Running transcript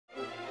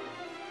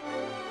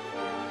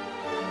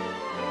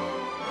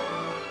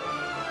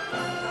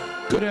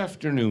Good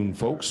afternoon,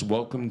 folks.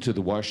 Welcome to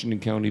the Washington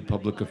County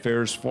Public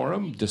Affairs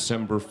Forum,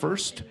 December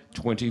 1st,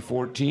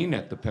 2014,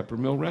 at the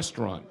Peppermill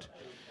Restaurant.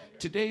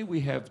 Today we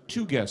have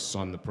two guests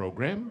on the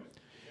program.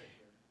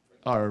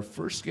 Our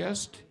first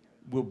guest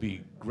will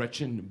be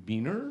Gretchen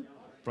Buehner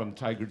from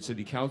Tigard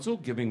City Council,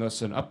 giving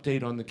us an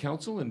update on the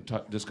council and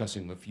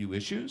discussing a few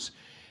issues.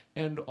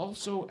 And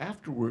also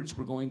afterwards,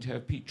 we're going to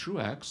have Pete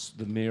Truax,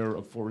 the mayor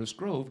of Forest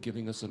Grove,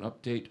 giving us an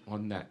update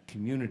on that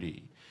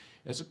community.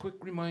 As a quick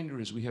reminder,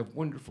 as we have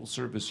wonderful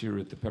service here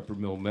at the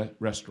Peppermill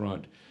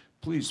Restaurant,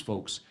 please,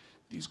 folks,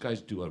 these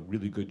guys do a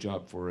really good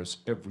job for us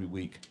every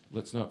week.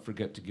 Let's not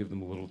forget to give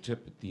them a little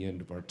tip at the end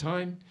of our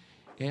time.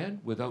 And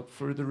without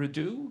further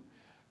ado,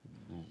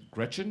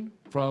 Gretchen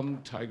from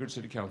Tigard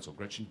City Council.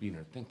 Gretchen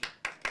Buehner, thank you.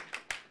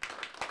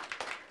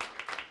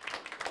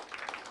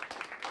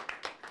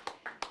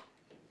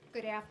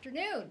 Good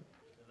afternoon.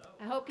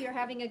 I hope you're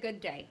having a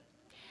good day.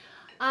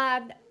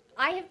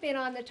 I have been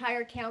on the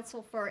Tigard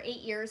Council for 8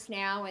 years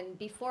now, and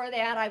before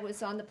that I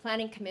was on the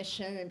Planning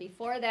Commission, and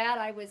before that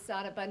I was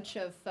on a bunch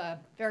of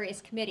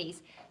various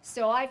committees.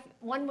 So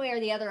one way or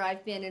the other,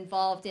 I've been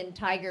involved in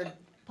Tigard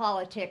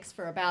politics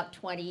for about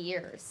 20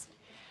 years.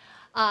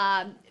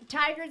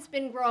 Tigard's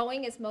been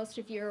growing, as most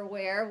of you are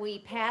aware. We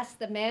passed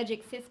the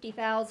magic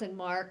 50,000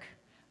 mark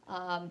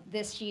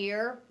this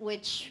year,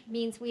 which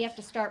means we have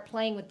to start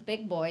playing with the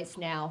big boys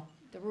now.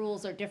 The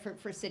rules are different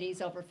for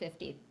cities over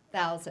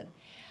 50,000.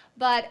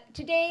 But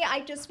today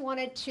I just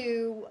wanted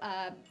to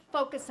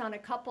focus on a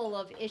couple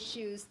of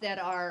issues that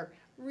are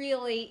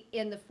really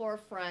in the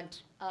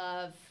forefront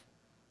of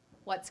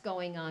what's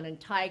going on in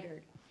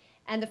Tigard.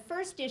 And the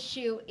first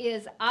issue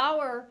is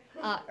our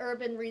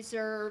urban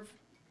reserve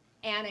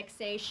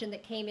annexation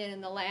that came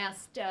in the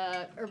last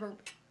urban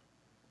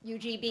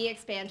UGB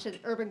expansion,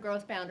 urban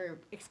growth boundary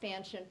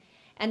expansion,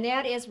 and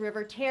that is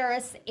River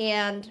Terrace.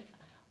 And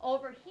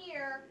over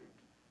here,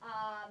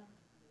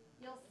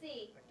 you'll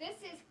see, this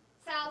is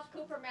South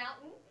Cooper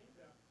Mountain,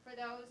 for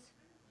those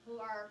who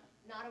are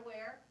not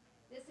aware.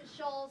 This is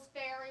Shoals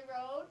Ferry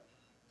Road,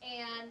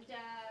 and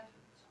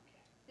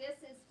this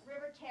is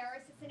River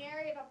Terrace. It's an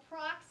area of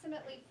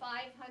approximately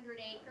 500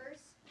 acres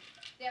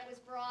that was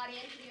brought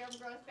into the urban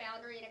growth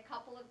boundary in a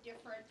couple of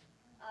different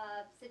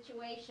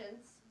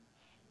situations.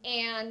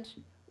 And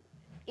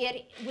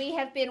we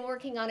have been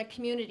working on a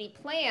community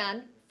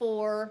plan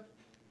for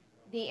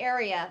the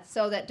area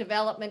so that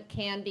development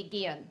can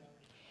begin.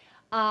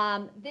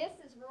 This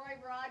is Roy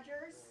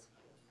Rogers,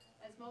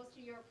 as most of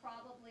you are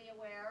probably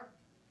aware.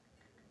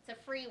 It's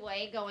a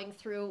freeway going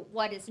through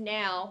what is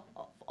now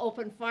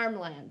open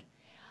farmland.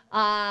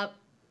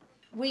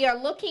 We are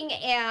looking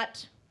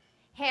at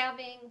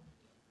having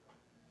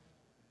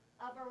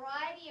a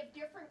variety of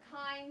different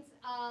kinds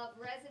of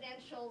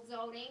residential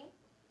zoning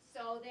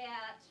so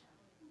that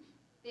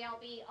there'll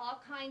be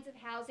all kinds of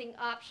housing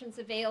options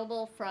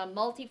available, from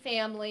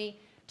multifamily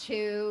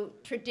to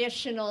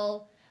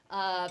traditional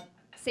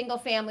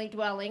single-family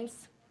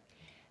dwellings.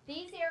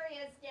 These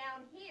areas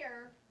down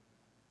here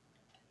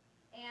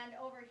and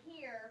over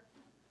here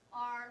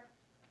are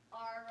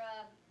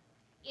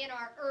in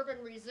our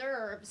urban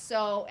reserve,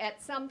 so at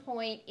some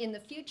point in the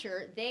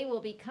future they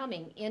will be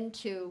coming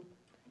into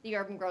the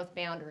urban growth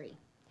boundary,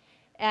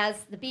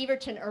 as the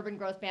Beaverton urban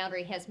growth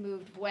boundary has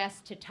moved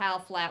west to Tile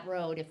Flat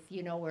Road, if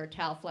you know where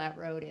Tile Flat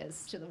Road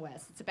is to the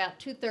west. It's about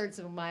 2/3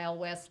 of a mile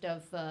west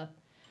of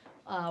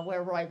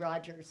where Roy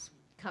Rogers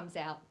comes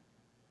out.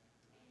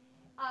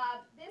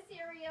 This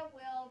area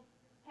will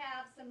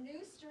have some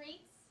new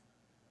streets,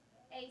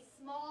 a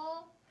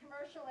small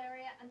commercial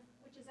area,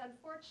 which is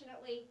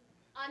unfortunately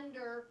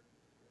under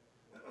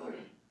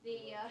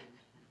the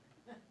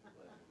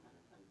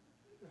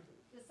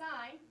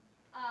sign,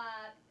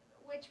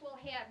 which will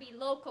be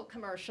local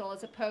commercial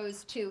as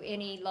opposed to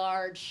any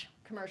large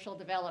commercial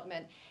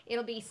development.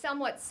 It'll be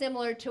somewhat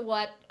similar to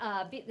what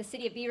the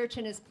city of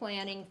Beaverton is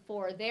planning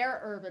for their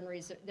urban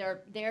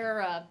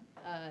their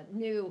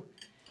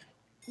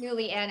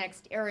newly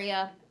annexed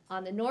area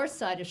on the north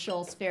side of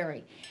Shoals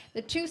Ferry.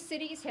 The two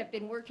cities have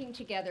been working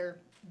together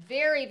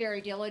very,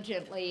 very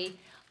diligently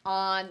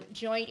on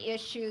joint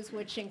issues,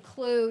 which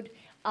include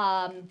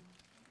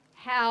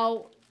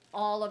how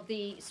all of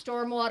the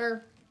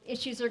stormwater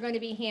issues are going to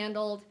be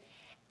handled,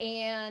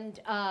 and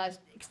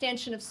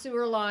extension of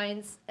sewer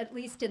lines, at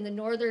least in the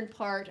northern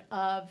part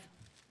of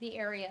the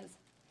areas.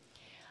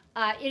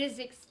 It is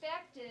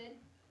expected,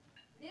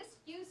 this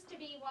used to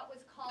be what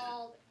was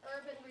called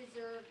Urban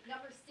Reserve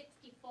number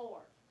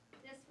 64.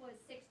 This was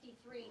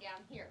 63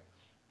 down here.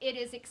 It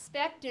is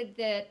expected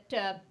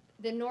that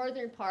the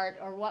northern part,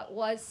 or what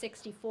was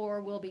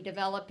 64, will be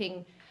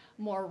developing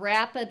more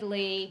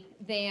rapidly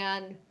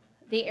than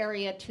the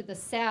area to the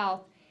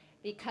south,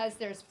 because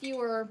there's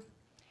fewer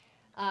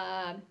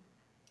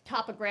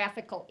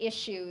topographical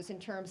issues in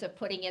terms of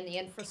putting in the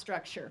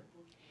infrastructure.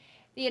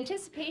 The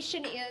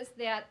anticipation is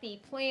that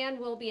the plan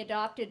will be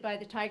adopted by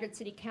the Tigard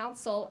City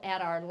Council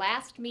at our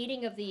last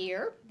meeting of the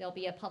year. There'll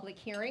be a public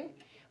hearing.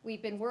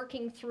 We've been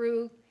working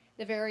through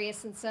the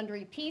various and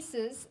sundry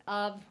pieces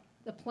of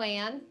the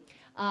plan.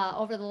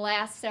 Over the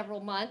last several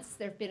months,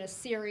 there have been a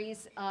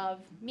series of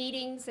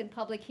meetings and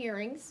public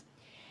hearings,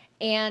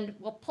 and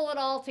we'll pull it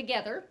all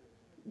together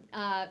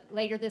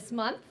later this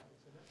month.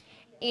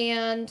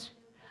 And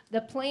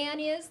the plan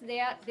is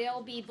that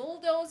there'll be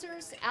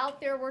bulldozers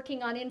out there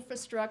working on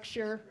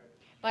infrastructure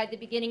by the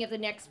beginning of the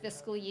next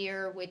fiscal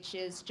year, which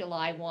is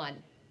July 1.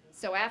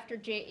 So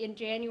in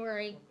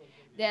January,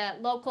 the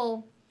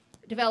local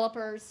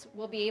developers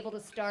will be able to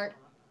start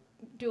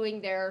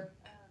doing their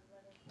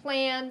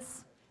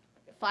plans,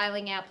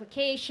 filing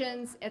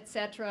applications,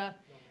 etc.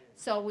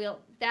 So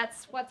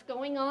that's what's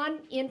going on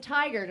in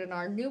Tigard, in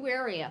our new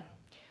area.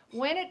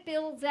 When it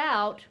builds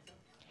out,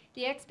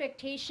 the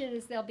expectation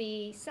is there'll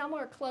be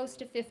somewhere close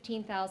to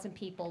 15,000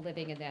 people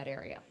living in that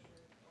area.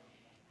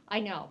 I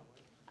know.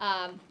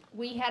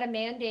 We had a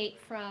mandate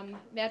from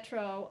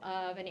Metro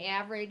of an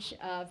average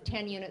of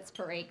 10 units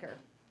per acre.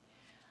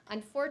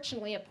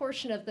 Unfortunately, a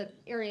portion of the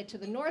area to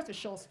the north of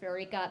Shoals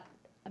Ferry got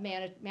a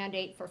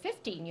mandate for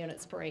 15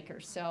 units per acre.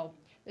 So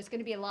there's going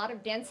to be a lot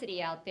of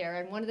density out there,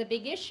 and one of the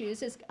big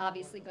issues is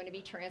obviously going to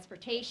be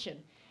transportation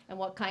and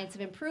what kinds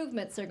of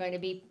improvements are going to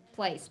be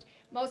placed.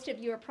 Most of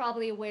you are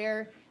probably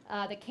aware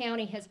the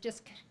county has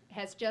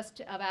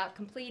just about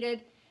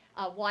completed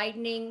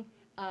widening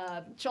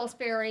Shoals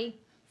Ferry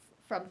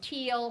from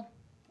Teal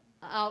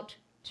out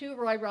to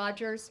Roy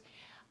Rogers.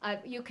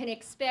 You can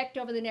expect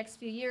over the next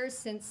few years,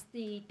 since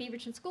the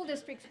Beaverton School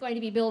District is going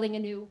to be building a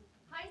new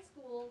high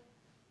school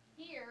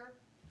here,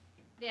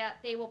 that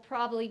they will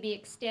probably be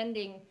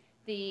extending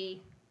the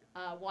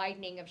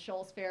widening of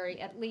Shoals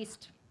Ferry at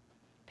least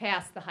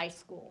past the high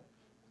school.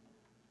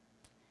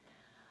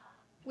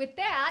 With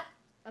that,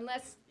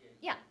 unless,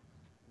 yeah.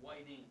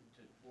 Widening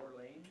to 4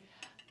 lanes?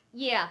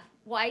 Yeah,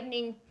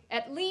 widening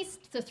at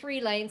least to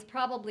 3 lanes,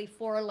 probably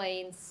 4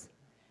 lanes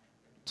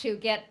to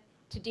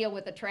deal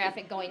with the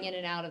traffic going in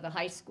and out of the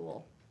high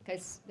school,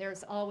 because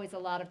there's always a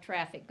lot of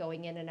traffic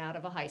going in and out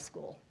of a high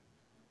school.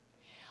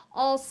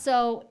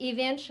 Also,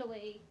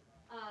 eventually,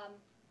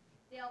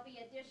 there'll be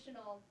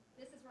additional,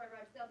 this is where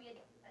there'll be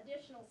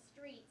additional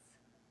streets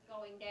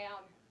going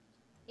down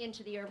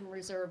into the urban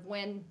reserve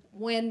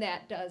when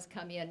that does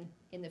come in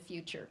the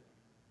future.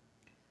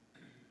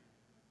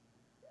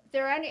 If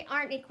there aren't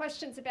any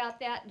questions about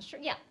that, sure,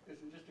 yeah.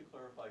 Just to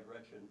clarify,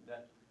 Gretchen,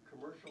 that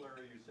commercial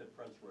area you said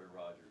fronts Roy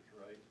Rogers,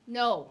 right?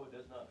 No. Oh, it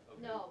does not?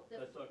 Okay. No.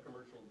 That's not a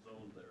commercial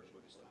zone there.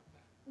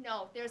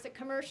 No, there's a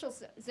commercial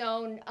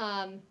zone.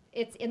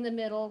 It's in the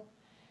middle.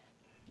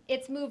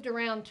 It's moved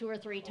around 2 or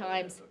 3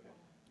 times. Yes, okay.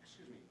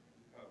 Excuse me.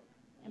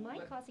 Am I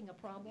causing a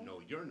problem?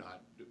 No, you're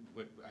not,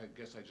 but I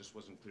guess I just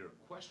wasn't clear.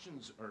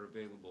 Questions are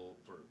available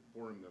for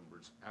forum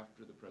members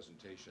after the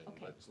presentation.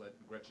 Okay. Let's let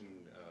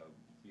Gretchen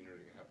Buehner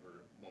have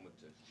her moment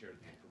to share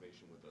the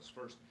information with us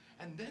first,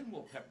 and then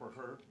we'll pepper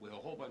her with a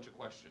whole bunch of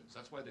questions.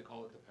 That's why they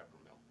call it the pepper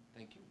mill.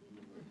 Thank you.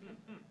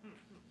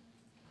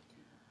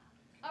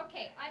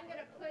 Okay, I'm going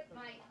to put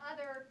my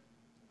other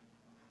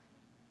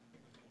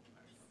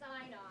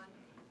sign on.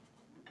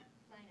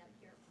 Sign up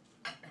here.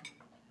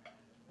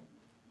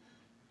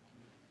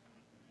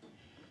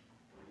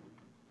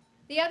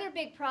 The other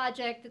big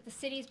project that the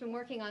city's been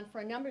working on for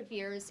a number of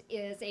years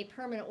is a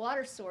permanent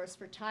water source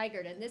for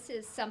Tigard, and this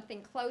is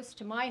something close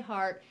to my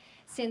heart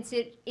since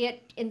it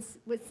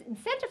was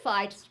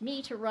incentivized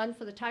me to run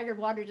for the Tigard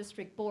Water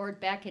District Board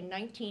back in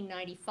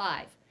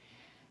 1995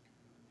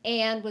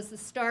 and was the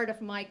start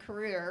of my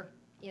career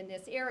in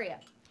this area.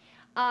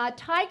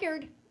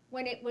 Tigard,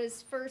 when it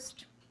was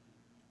first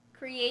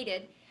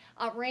created,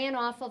 ran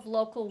off of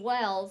local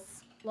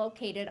wells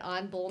located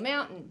on Bull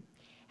Mountain.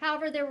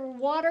 However, there were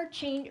water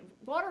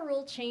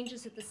rule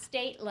changes at the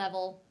state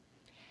level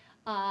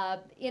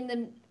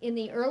in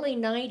the early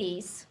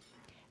 90s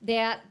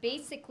that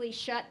basically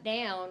shut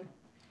down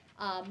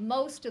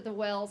most of the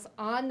wells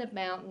on the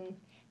mountain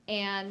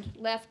and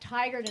left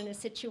Tigard in a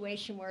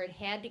situation where it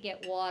had to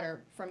get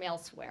water from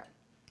elsewhere.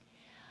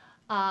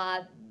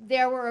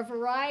 There were a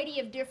variety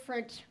of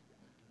different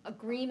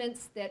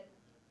agreements that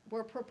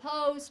were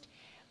proposed,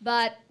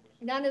 but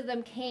none of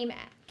them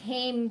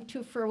came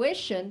to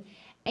fruition,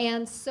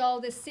 and so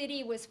the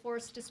city was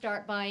forced to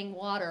start buying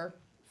water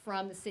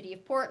from the city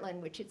of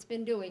Portland, which it's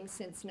been doing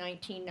since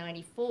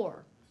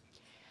 1994.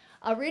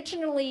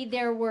 Originally,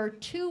 there were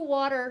 2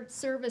 water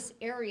service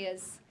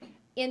areas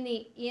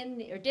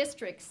or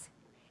districts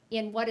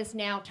in what is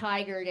now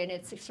Tigard and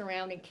its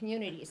surrounding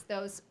communities.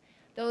 Those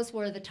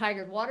were the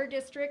Tigard Water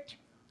District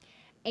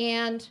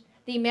and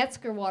the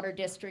Metzger Water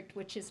District,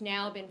 which has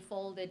now been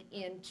folded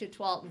into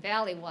Tualatin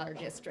Valley Water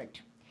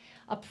District.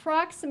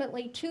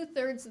 Approximately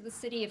 2/3 of the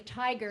city of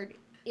Tigard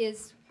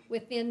is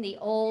within the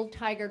old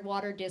Tigard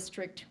Water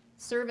District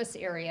service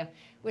area,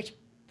 which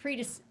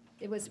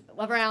it was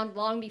around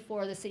long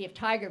before the city of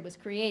Tigard was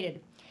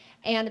created.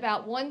 And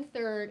about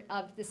 1/3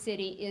 of the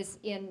city is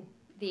in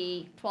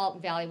the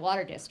Tualatin Valley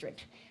Water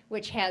District,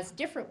 which has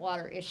different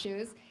water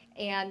issues,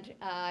 and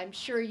I'm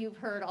sure you've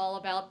heard all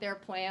about their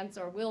plans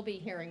or will be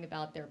hearing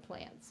about their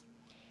plans.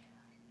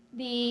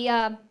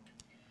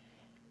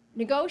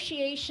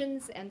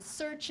 negotiations and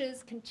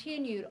searches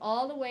continued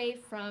all the way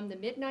from the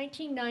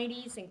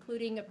mid-1990s,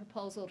 including a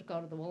proposal to go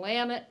to the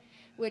Willamette,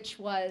 which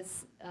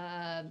was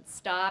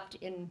stopped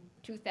in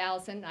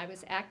 2000. I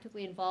was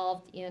actively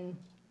involved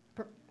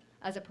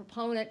as a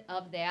proponent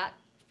of that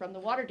from the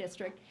Water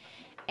District.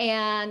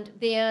 And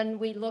then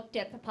we looked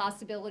at the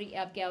possibility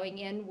of going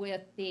in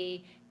with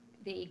the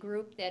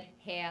group that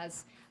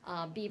has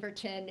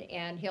Beaverton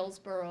and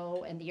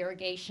Hillsborough and the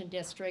Irrigation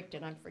District,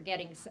 and I'm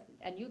forgetting,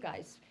 and you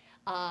guys.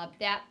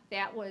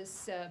 That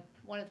was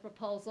one of the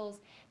proposals.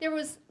 There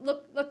was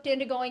looked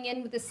into going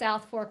in with the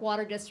South Fork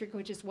Water District,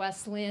 which is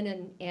West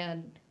Lynn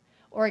and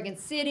Oregon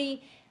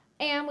City,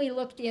 and we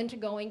looked into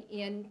going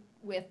in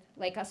with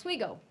Lake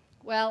Oswego.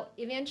 Well,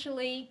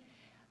 eventually,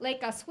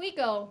 Lake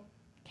Oswego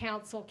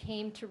Council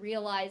came to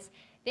realize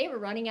they were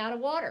running out of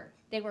water.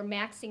 They were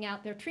maxing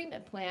out their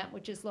treatment plant,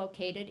 which is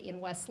located in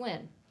West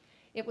Lynn.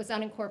 It was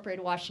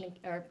unincorporated Washington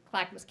or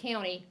Clackamas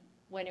County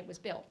when it was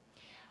built.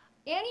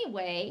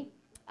 Anyway,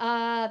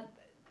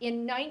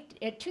 in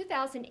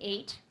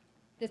 2008,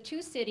 the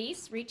two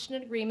cities reached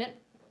an agreement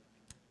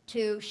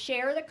to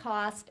share the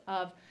cost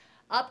of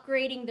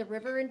upgrading the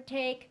river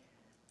intake,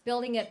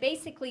 building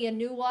basically a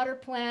new water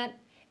plant,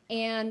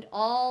 and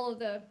all of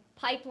the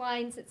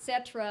pipelines, et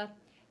cetera,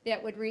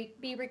 that would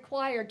be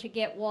required to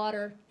get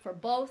water for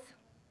both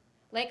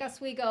Lake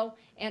Oswego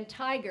and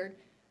Tigard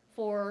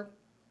for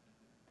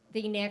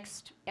the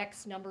next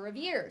X number of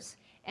years.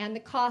 And the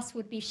cost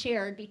would be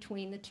shared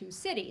between the two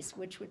cities,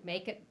 which would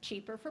make it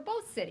cheaper for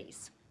both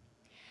cities.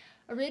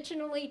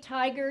 Originally,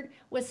 Tigard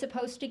was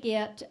supposed to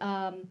get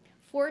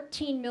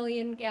 14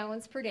 million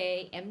gallons per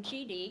day,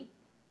 MGD,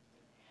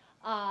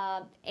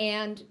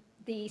 and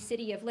the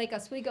city of Lake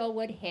Oswego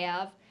would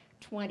have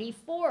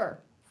 24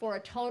 for a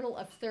total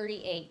of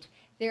 38.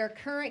 Their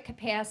current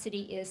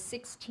capacity is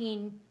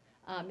 16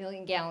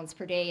 million gallons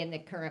per day in the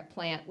current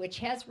plant, which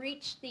has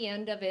reached the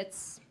end of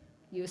its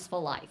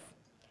useful life.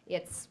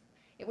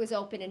 It was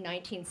opened in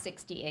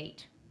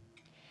 1968.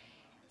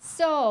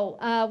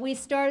 So we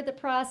started the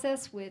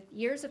process with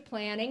years of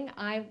planning.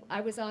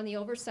 I was on the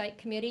oversight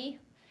committee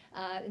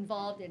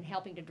involved in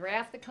helping to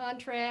draft the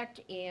contract,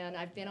 and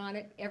I've been on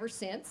it ever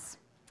since.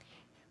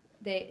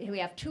 We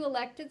have 2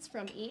 electeds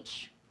from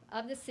each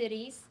of the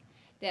cities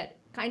that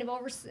kind of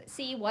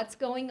oversee what's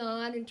going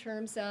on in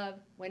terms of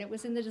when it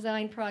was in the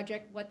design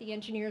project, what the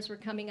engineers were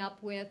coming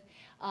up with,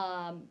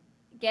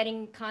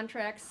 getting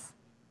contracts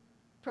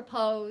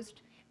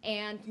proposed,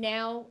 and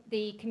now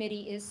the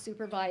committee is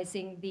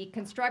supervising the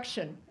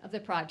construction of the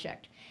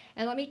project.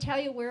 And let me tell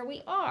you where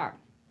we are.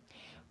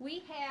 We're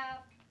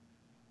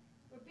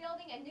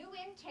building a new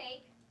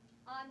intake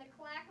on the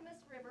Clackamas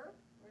River,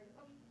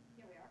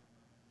 here we are,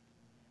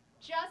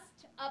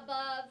 just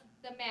above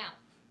the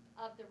mouth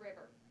of the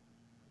river,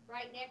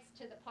 right next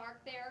to the park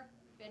there,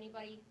 if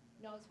anybody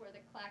knows where the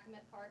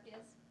Clackamas Park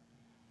is.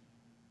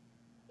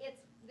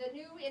 The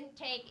new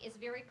intake is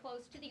very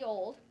close to the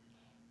old.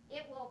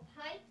 It will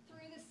pipe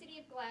through the city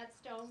of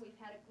Gladstone. We've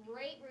had a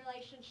great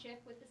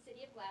relationship with the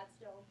city of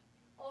Gladstone,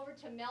 over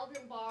to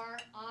Meldrum Bar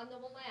on the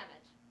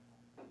Willamette.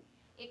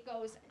 It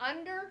goes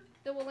under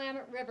the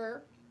Willamette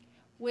River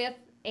with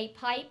a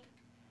pipe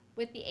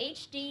with the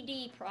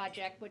HDD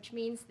project, which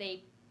means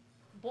they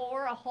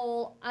bore a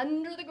hole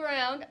under the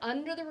ground,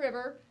 under the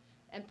river,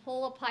 and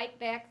pull a pipe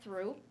back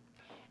through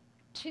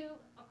to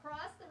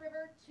across the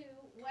river to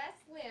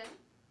West Lynn,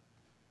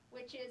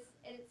 which is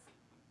it's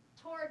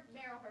toward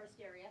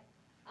Marylhurst area,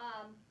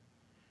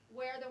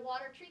 where the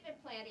water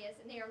treatment plant is,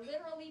 and they are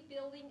literally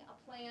building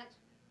a plant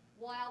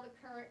while the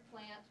current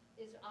plant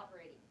is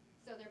operating.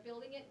 So they're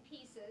building it in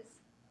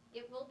pieces.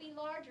 It will be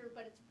larger,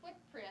 but its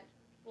footprint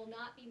will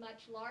not be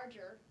much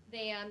larger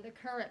than the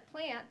current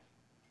plant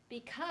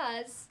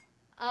because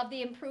of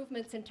the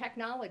improvements in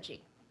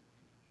technology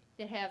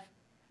that have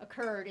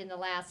occurred in the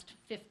last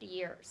 50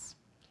 years.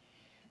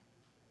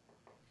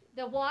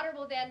 The water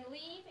will then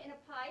leave in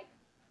a pipe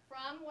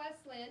from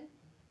West Lynn,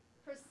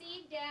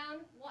 proceed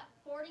down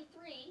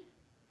 43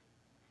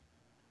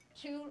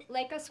 to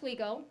Lake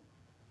Oswego.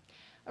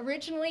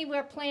 Originally,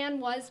 our plan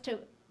was to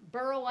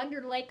burrow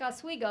under Lake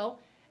Oswego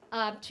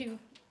to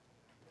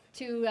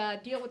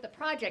deal with the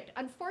project.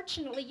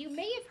 Unfortunately, you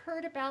may have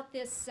heard about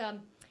this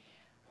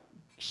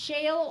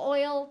shale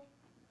oil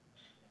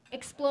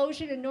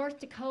explosion in North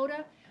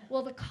Dakota.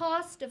 Well, the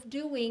cost of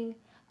doing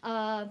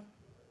that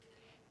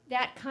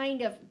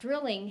kind of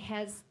drilling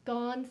has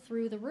gone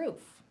through the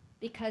roof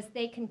because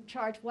they can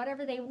charge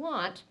whatever they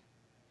want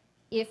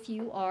if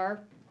you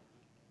are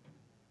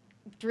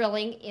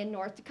drilling in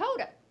North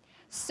Dakota.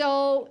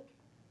 So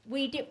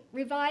we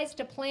revised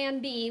a Plan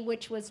B,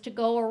 which was to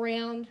go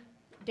around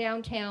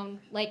downtown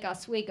Lake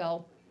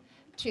Oswego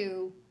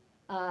to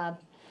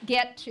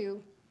get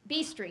to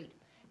B Street.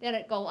 Then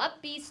it go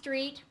up B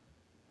Street,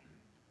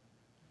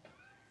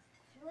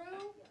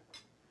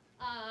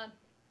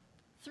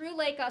 through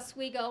Lake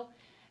Oswego,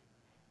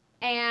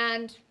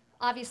 and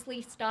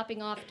obviously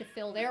stopping off to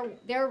fill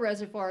their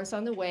reservoirs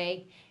on the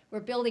way. We're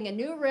building a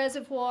new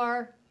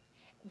reservoir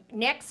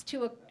next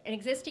to an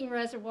existing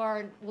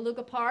reservoir in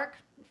Waluga Park.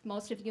 If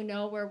most of you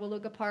know where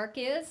Waluga Park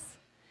is.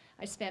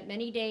 I spent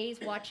many days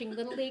watching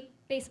Little League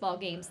baseball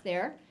games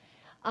there.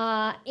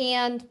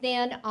 And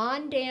then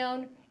on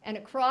down and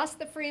across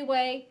the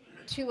freeway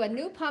to a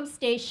new pump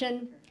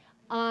station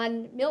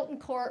on Milton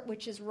Court,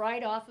 which is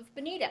right off of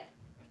Bonita.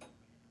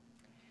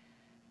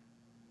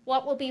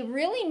 What will be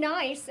really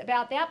nice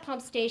about that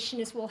pump station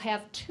is we'll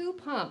have 2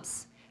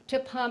 pumps to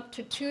pump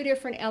to 2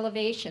 different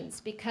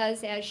elevations,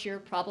 because as you're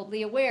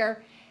probably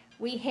aware,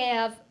 we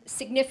have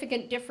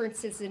significant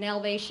differences in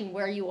elevation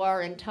where you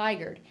are in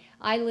Tigard.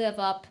 I live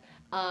up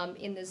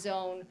in the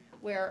zone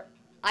where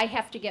I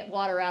have to get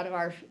water out of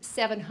our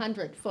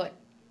 700-foot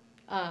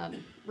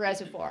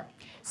reservoir.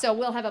 So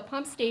we'll have a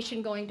pump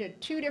station going to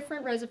 2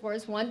 different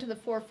reservoirs, one to the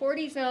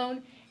 440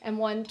 zone and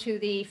one to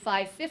the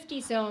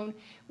 550 zone,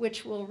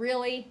 which will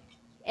really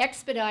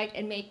expedite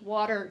and make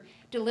water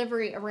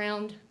delivery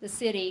around the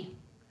city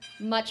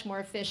much more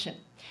efficient.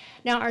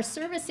 Now, our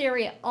service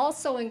area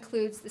also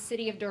includes the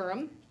city of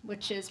Durham,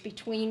 which is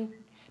between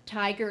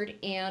Tigard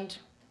and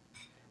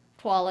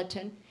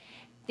Tualatin,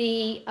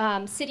 the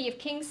city of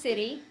King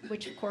City,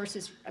 which of course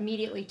is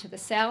immediately to the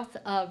south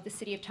of the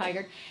city of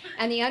Tigard,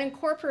 and the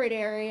unincorporated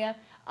area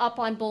up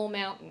on Bull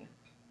Mountain.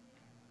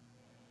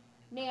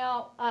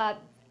 Now,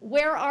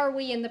 where are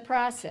we in the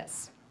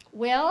process?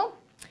 Well,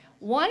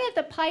 one of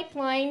the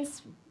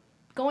pipelines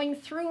going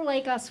through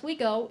Lake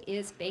Oswego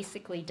is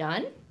basically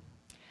done.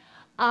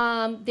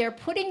 They're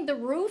putting the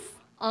roof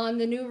on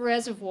the new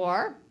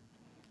reservoir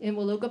in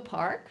Waluga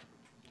Park.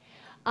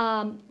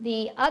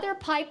 The other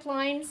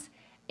pipelines,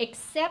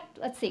 except,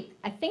 let's see,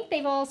 I think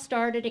they've all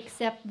started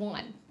except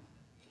one.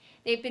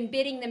 They've been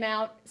bidding them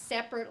out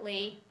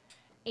separately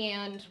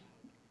and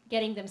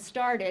getting them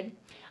started.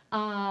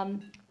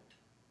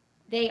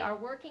 They are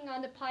working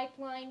on the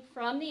pipeline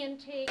from the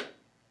intake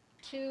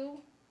to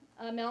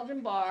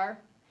Meldrum Bar.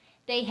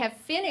 They have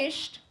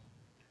finished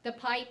the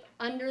pipe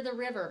under the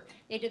river.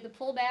 They did the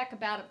pullback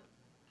about a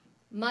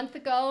month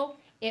ago.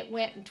 It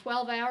went in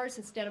 12 hours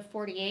instead of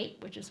 48,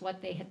 which is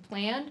what they had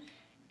planned.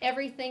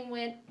 Everything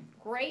went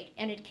great,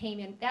 and it came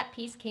in, that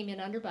piece came in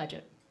under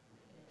budget.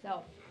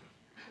 So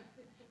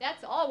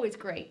that's always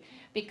great,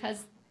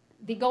 because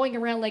the going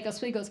around Lake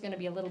Oswego is going to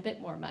be a little bit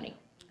more money.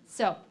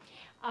 So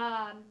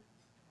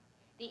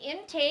the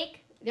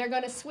intake, they're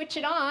going to switch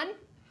it on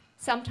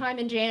sometime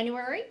in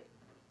January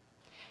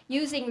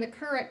using the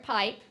current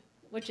pipe,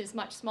 which is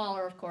much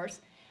smaller, of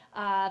course,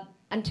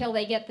 until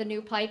they get the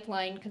new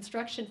pipeline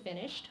construction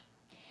finished.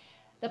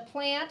 The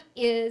plant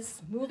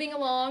is moving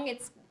along.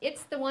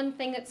 It's the one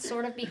thing that's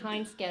sort of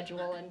behind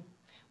schedule, and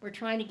we're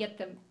trying to get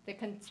the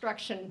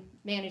construction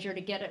manager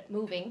to get it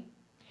moving.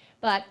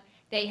 But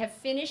they have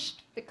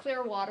finished the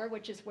clear water,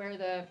 which is where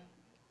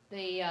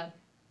the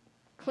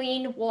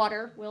clean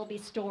water will be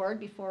stored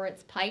before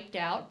it's piped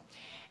out.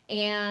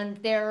 And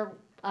they're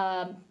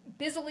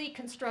busily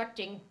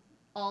constructing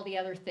all the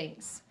other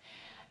things.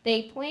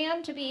 They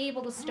plan to be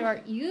able to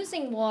start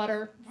using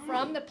water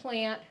from the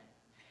plant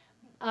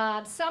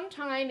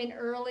sometime in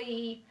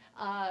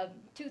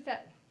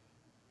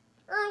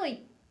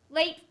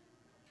late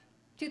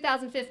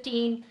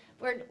 2015,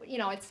 where, you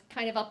know, it's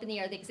kind of up in the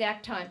air, the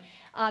exact time.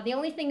 The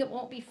only thing that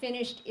won't be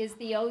finished is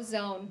the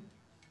ozone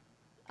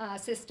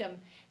system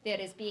that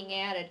is being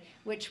added,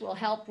 which will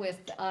help with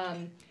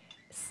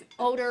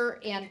odor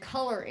and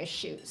color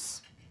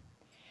issues.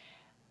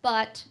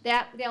 But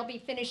they'll be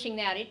finishing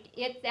that.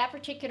 That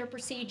particular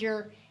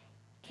procedure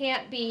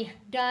can't be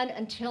done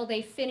until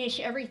they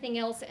finish everything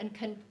else and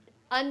can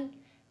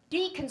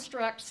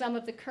deconstruct some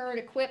of the current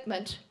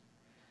equipment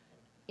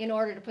in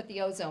order to put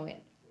the ozone in.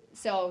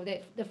 So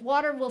the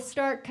water will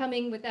start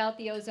coming without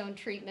the ozone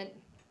treatment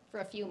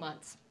for a few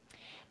months.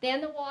 Then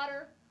the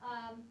water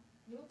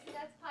moves to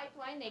that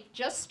pipeline. They've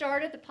just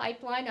started the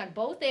pipeline on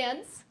both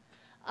ends.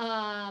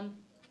 On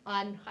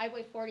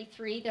Highway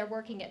 43, they're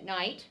working at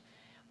night.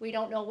 We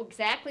don't know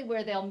exactly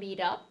where they'll meet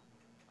up,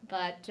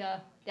 but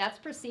that's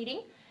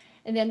proceeding.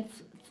 And then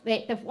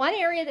the one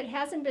area that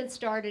hasn't been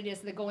started is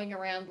the going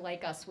around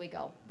Lake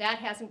Oswego. That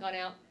hasn't gone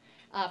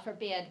out for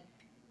bid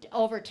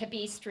over to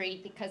B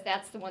Street, because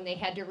that's the one they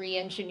had to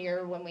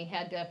re-engineer when we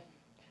had to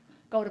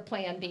go to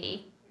Plan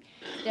B.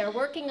 They're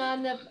working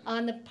on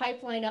the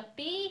pipeline up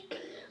B,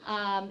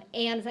 and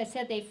as I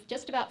said, they've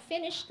just about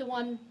finished the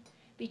one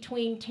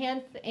between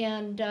 10th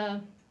and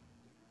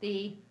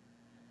the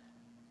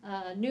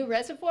new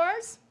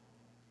reservoirs.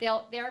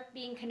 They're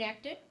being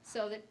connected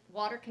so that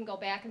water can go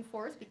back and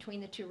forth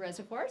between the 2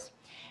 reservoirs.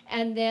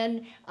 And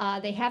then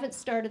they haven't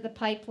started the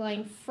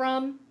pipeline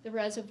from the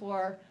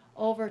reservoir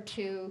over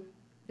to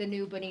the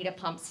new Bonita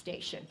pump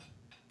station.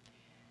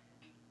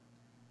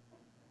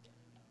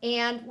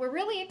 And we're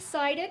really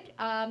excited.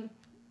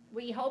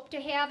 We hope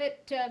to have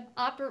it,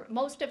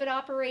 most of it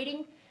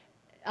operating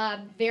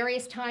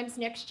various times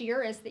next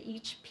year, as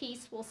each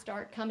piece will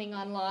start coming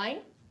online.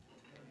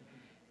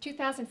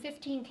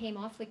 2015 came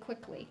awfully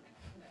quickly.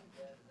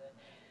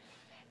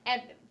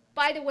 And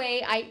by the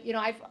way,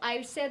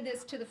 I've said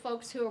this to the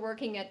folks who are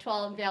working at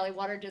Tuolumne Valley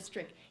Water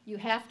District. You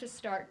have to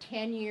start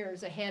 10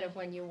 years ahead of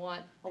when you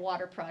want a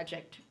water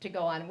project to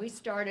go on. And we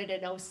started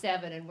in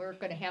 '07, and we're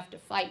going to have to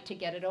fight to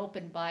get it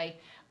open by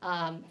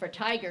for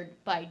Tigard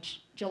by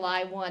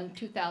July 1,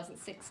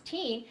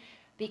 2016,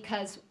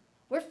 because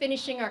we're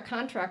finishing our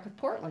contract with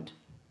Portland.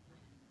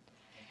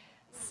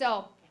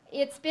 So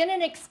it's been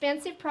an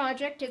expensive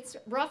project. It's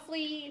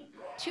roughly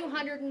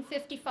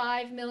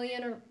 255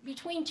 million, or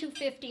between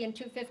 250 and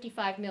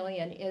 255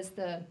 million is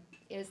the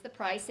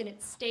price, and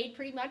it's stayed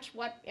pretty much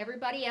what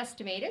everybody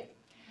estimated,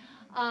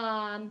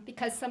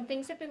 because some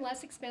things have been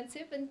less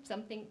expensive and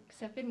some things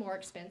have been more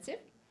expensive.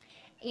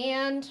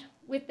 And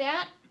with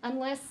that,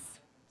 unless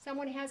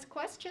someone has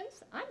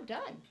questions, I'm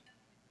done.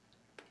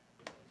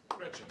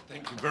 Gretchen,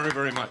 thank you very,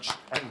 very much.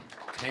 And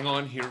hang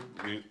on here.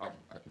 I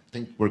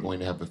think we're going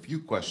to have a few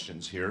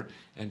questions here.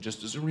 And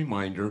just as a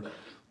reminder,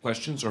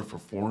 questions are for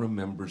forum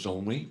members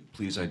only.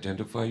 Please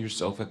identify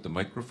yourself at the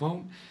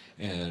microphone.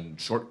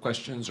 And short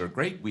questions are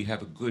great. We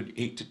have a good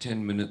 8 to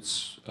 10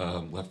 minutes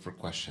left for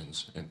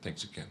questions. And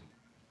thanks again.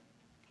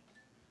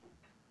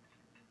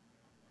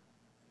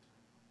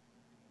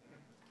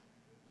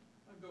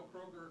 I'm Bill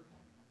Kroger.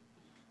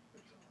 Do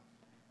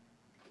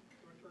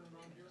I turn it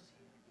on here?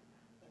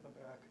 In the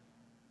back.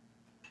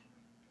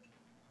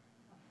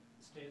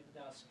 Stay at the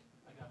desk.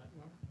 I got it.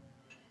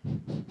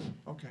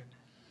 Okay.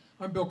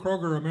 I'm Bill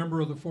Kroger, a member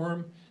of the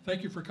forum.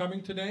 Thank you for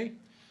coming today.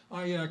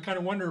 I kind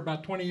of wonder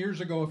about 20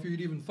 years ago if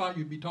you'd even thought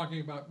you'd be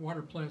talking about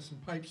water plants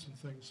and pipes and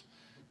things.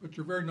 But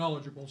you're very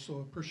knowledgeable, so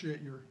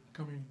appreciate your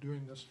coming and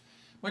doing this.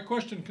 My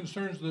question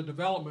concerns the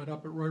development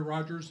up at Roy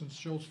Rogers and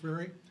Schultz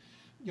Ferry.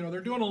 You know,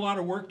 they're doing a lot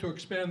of work to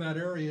expand that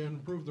area and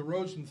improve the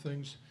roads and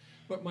things.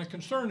 But my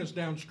concern is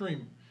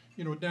downstream,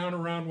 you know, down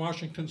around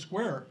Washington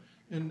Square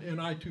in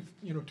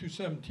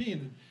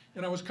I-217.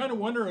 And I was kind of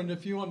wondering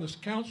if you on this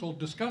council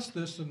discussed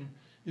this and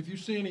if you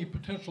see any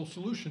potential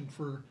solution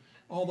for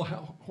all the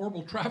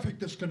horrible traffic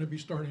that's going to be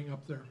starting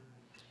up there.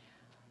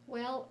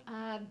 Well,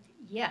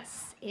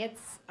 yes,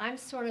 I'm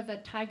sort of a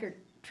Tigard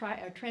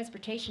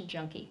transportation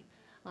junkie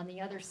on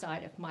the other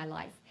side of my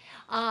life.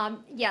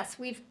 Yes,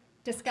 we've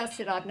discussed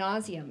it ad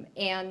nauseum,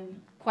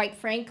 and quite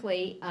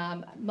frankly,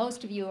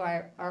 most of you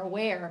are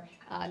aware,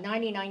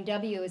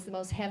 99W is the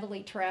most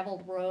heavily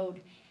traveled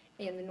road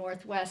in the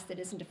Northwest that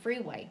isn't a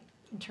freeway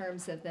in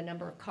terms of the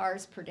number of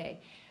cars per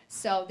day.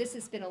 So this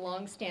has been a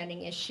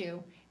long-standing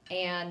issue,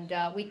 and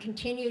we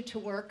continue to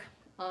work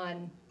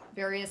on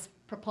various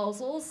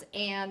proposals,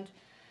 and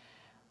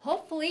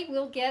hopefully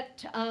we'll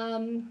get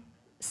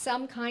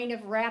some kind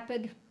of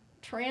rapid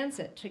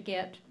transit to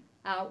get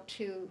out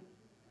to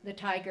the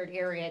Tigard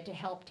area to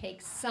help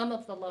take some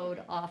of the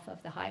load off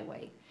of the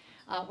highway.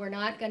 We're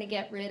not going to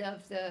get rid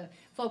of the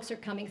folks who are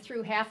coming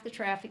through. Half the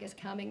traffic is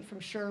coming from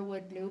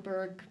Sherwood,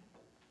 Newburgh,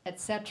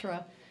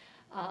 etc.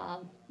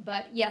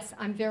 But yes,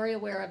 I'm very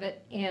aware of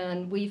it,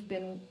 and we've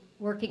been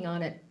working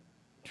on it,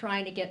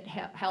 trying to get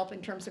help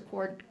in terms of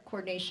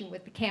coordination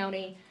with the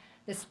county,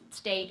 the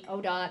state,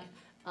 ODOT,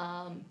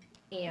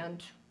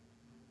 and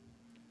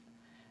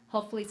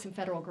hopefully some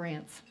federal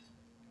grants.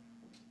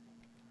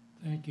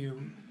 Thank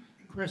you.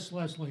 Chris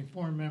Leslie,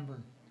 forum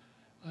member.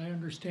 I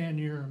understand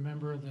you're a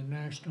member of the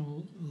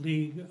National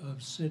League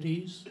of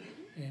Cities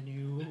and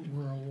you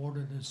were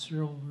awarded a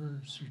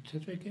silver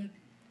certificate.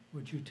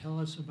 Would you tell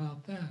us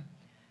about that?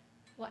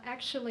 Well,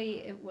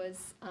 actually, it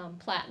was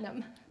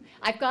platinum.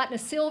 I've gotten a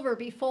silver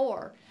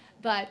before,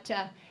 but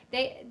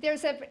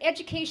there's an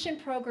education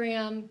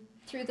program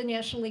through the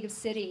National League of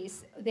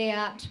Cities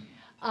that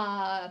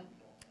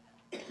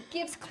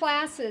gives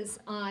classes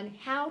on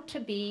how to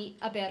be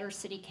a better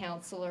city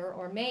councilor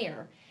or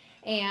mayor.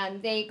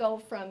 And they go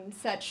from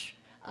such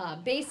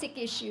basic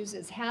issues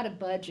as how to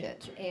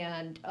budget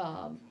and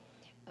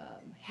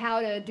how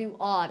to do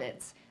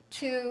audits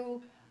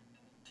to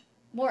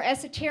more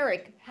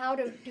esoteric, how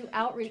to do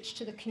outreach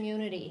to the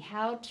community,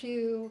 how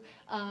to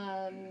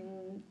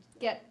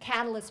get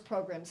catalyst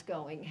programs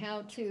going,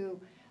 how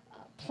to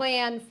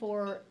plan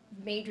for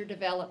major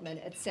development,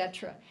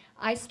 etc.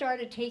 I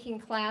started taking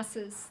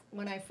classes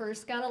when I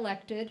first got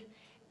elected,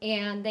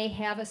 and they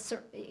have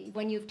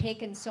when you've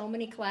taken so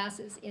many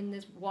classes in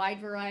this wide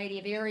variety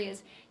of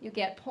areas, you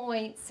get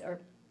points or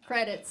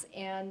credits,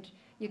 and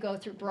you go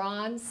through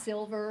bronze,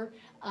 silver,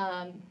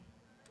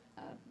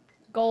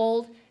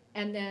 gold,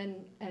 and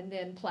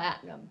then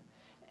platinum.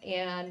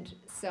 And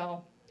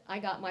so I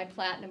got my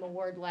platinum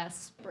award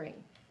last spring.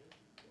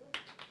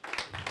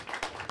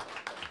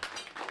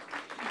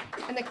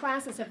 And the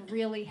classes have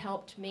really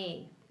helped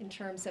me in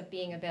terms of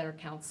being a better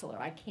counselor.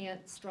 I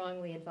can't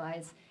strongly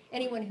advise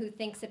anyone who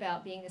thinks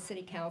about being a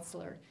city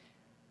councilor,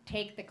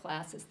 take the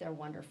classes, they're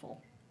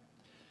wonderful.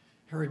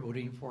 Harry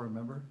Bodine, forum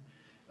member.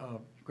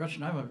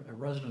 Gretchen, I'm a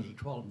resident of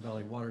the Tuolumne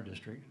Valley Water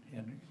District,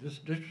 and this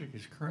district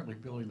is currently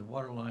building the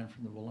water line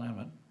from the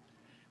Willamette,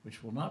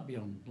 which will not be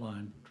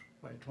online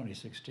by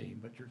 2016,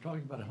 but you're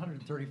talking about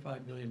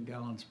 135 million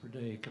gallons per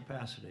day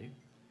capacity.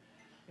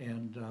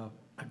 And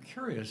I'm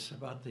curious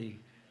about the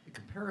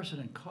comparison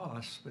in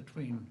costs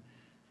between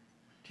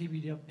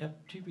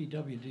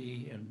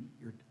TBWD and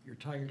your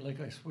Tigard Lake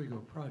Oswego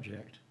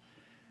project,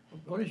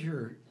 what is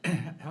your,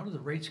 how do the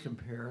rates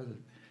compare?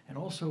 And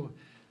also,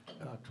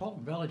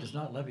 Tualatin Valley does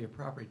not levy a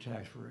property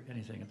tax for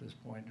anything at this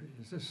point.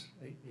 Is this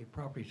a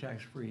property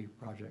tax-free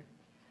project?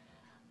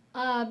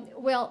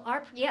 Well,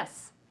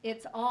 yes,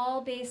 it's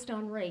all based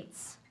on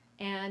rates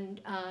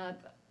and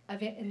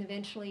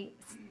eventually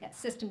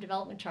system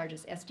development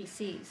charges,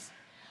 SDCs.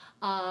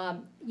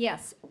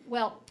 Yes,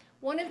 well,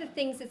 one of the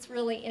things that's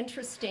really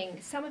interesting,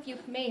 some of you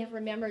may have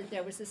remembered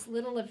there was this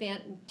little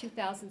event in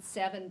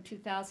 2007,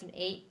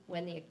 2008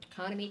 when the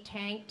economy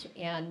tanked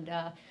and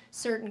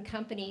certain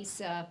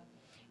companies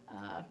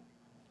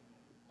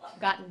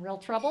got in real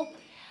trouble.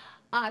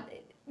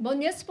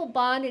 Municipal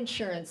bond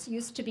insurance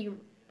used to be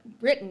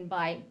written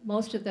by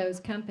most of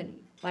those companies,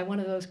 by one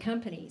of those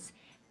companies,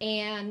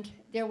 and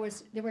there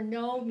were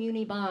no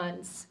muni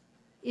bonds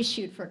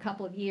issued for a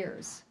couple of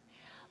years.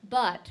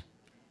 But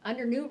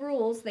under new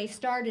rules, they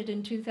started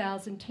in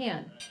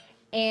 2010,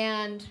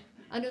 and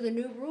under the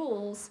new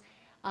rules,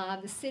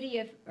 the city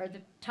of, or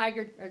the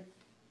Tigard or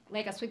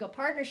Lake Oswego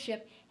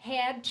Partnership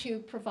had to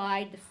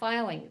provide the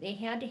filing. They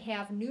had to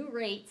have new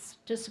rates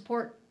to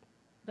support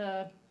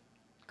the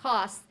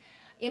costs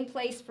in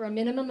place for a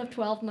minimum of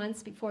 12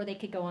 months before they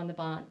could go on the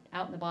bond,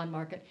 out in the bond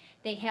market.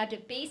 They had to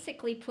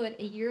basically put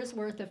a year's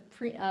worth of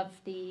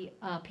the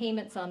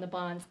payments on the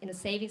bonds in a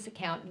savings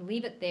account and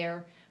leave it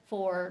there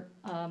for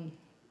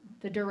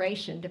the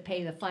duration to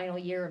pay the final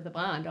year of the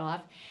bond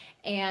off.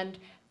 And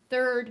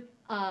third,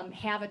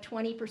 have a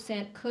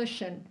 20%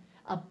 cushion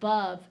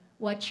above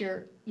what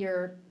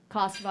your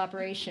cost of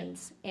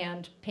operations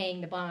and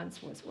paying the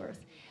bonds was worth.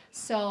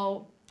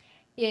 So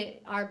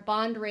our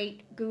bond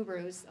rate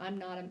gurus, I'm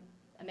not a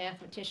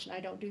mathematician, I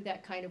don't do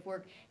that kind of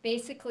work,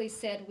 basically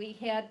said we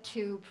had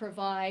to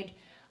provide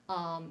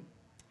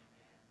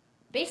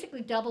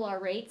basically double our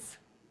rates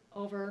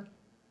over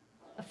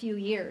a few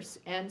years.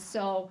 And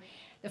so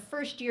the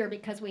first year,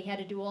 because we had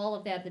to do all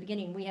of that at the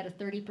beginning, we had a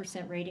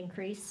 30% rate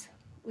increase.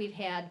 We've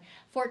had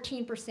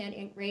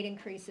 14% rate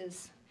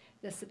increases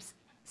the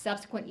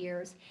subsequent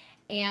years.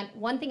 And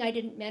one thing I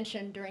didn't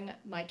mention during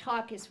my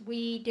talk is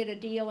we did a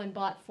deal and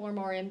bought 4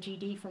 more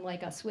MGD from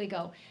Lake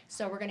Oswego.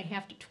 So we're going to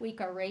have to tweak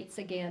our rates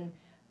again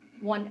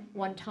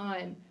one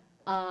time.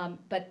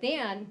 But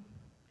then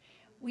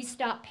we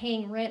stopped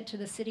paying rent to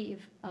the city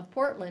of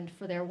Portland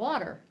for their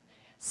water.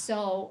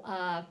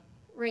 So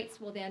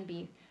rates will then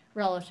be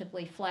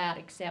relatively flat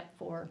except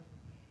for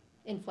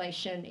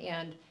inflation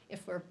and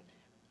if we're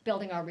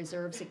building our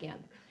reserves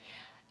again.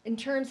 In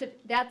terms of,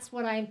 that's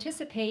what I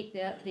anticipate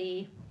that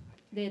the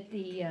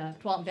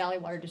Tualatin Valley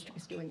Water District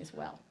is doing as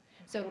well.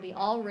 So it'll be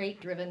all rate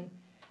driven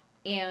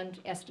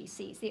and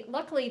SDCs.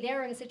 Luckily,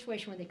 they're in a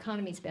situation where the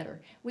economy's better.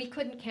 We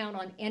couldn't count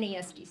on any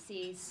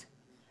SDCs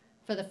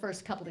for the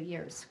first couple of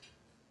years.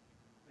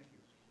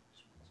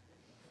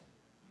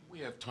 We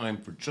have time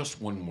for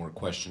just one more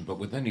question, but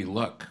with any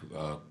luck,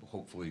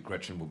 hopefully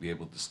Gretchen will be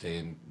able to stay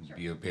and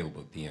be available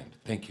at the end.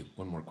 Thank you.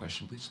 One more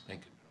question, please.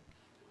 Thank you.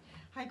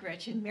 Hi,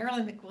 Gretchen.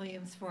 Marilyn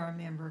McWilliams, forum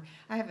member.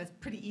 I have a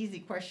pretty easy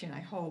question,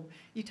 I hope.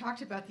 You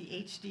talked about the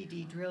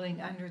HDD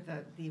drilling under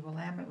the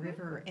Willamette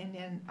River and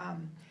then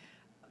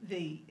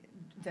the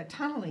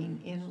tunneling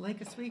in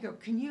Lake Oswego.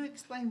 Can you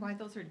explain why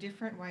those are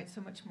different, why it's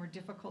so much more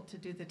difficult to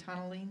do the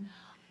tunneling?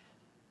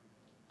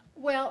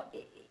 Well,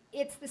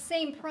 it's the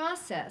same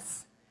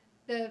process.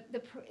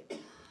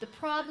 The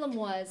problem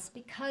was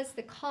because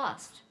the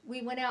cost,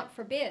 we went out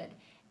for bid,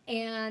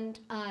 and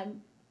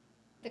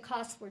the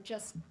costs were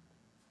just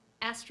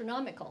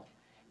astronomical.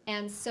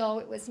 And so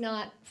it was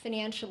not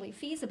financially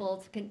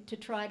feasible to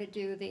try to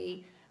do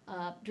the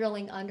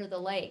drilling under the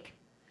lake.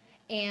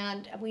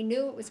 And we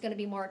knew it was going to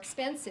be more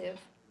expensive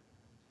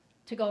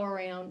to go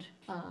around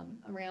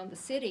the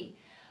city.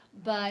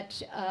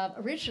 But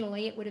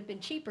originally it would have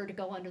been cheaper to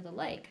go under the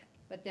lake.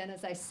 But then,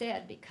 as I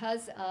said,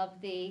 because of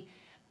the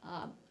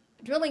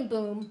drilling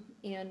boom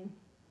in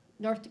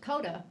North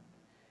Dakota,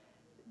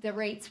 the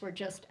rates were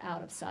just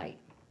out of sight.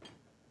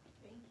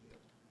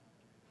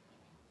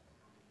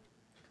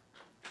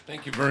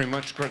 Thank you very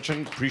much,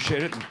 Gretchen.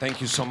 Appreciate it, and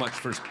thank you so much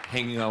for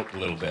hanging out a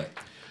little bit.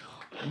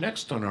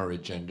 Next on our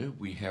agenda,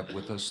 we have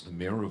with us the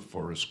mayor of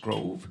Forest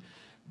Grove,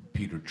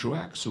 Peter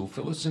Truax, who will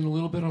fill us in a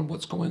little bit on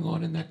what's going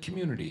on in that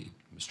community.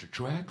 Mr.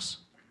 Truax?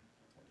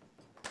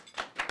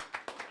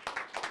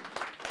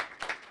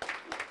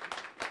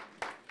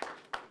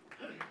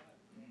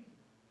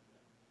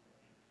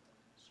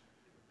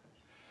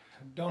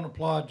 Don't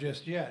applaud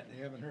just yet.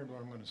 You haven't heard what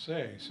I'm going to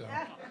say, so.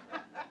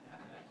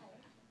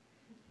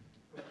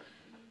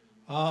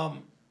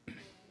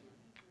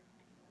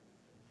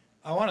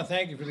 I want to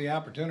thank you for the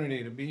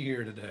opportunity to be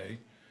here today.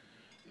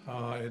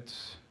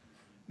 It's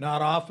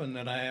not often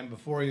that I am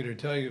before you to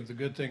tell you of the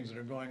good things that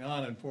are going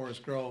on in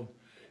Forest Grove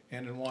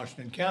and in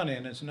Washington County,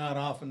 and it's not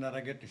often that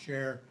I get to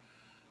share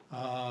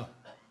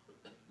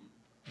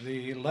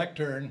the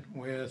lectern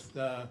with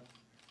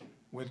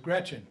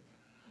Gretchen.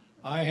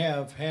 I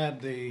have had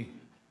the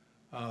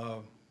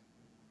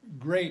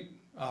great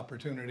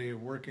opportunity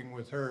of working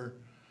with her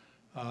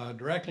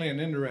directly and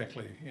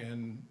indirectly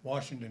in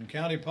Washington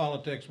County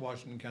politics,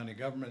 Washington County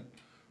government,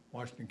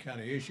 Washington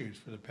County issues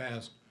for the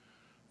past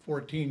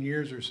 14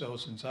 years or so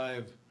since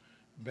I've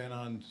been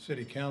on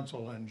city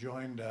council and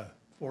joined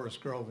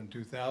Forest Grove in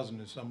 2000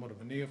 as somewhat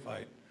of a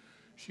neophyte.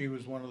 She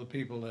was one of the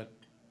people that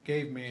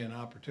gave me an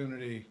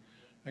opportunity,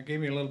 gave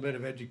me a little bit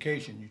of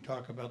education. You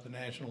talk about the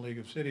National League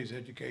of Cities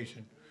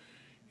education.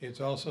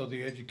 It's also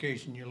the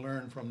education you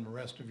learn from the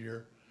rest of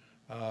your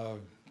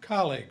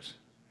colleagues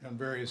on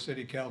various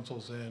city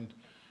councils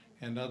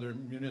and other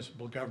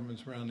municipal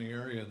governments around the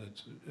area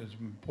that's is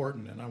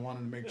important. And I wanted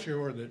to make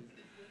sure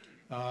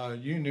that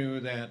you knew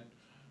that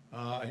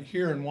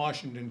here in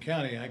Washington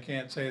County, I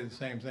can't say the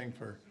same thing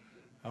for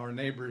our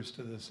neighbors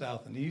to the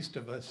south and east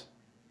of us,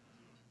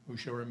 who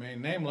shall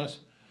remain nameless,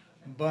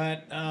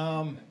 but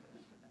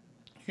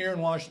here in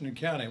Washington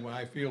County, well,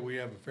 I feel we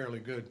have a fairly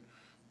good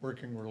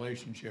working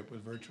relationship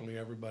with virtually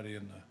everybody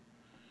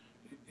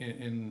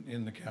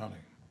in the county.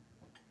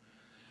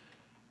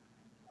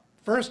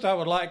 First, I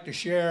would like to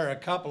share a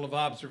couple of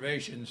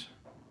observations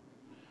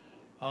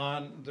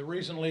on the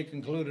recently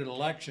concluded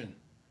election.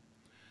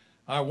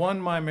 I won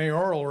my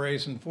mayoral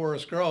race in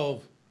Forest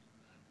Grove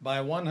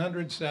by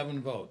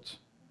 107 votes.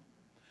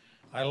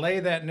 I lay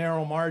that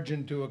narrow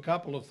margin to a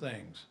couple of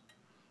things.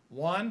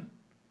 One,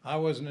 I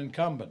was an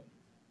incumbent.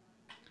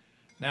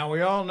 Now,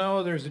 we all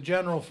know there's a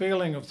general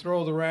feeling of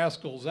throw the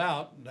rascals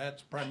out.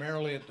 That's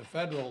primarily at the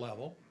federal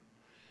level.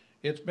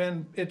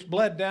 It's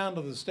bled down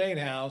to the State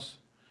House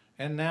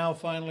and now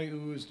finally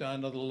oozed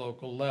onto the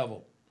local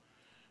level.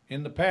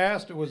 In the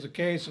past, it was a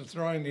case of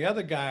throwing the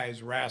other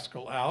guy's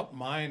rascal out.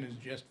 Mine is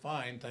just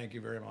fine, thank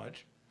you very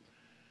much.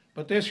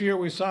 But this year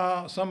we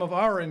saw some of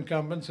our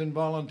incumbents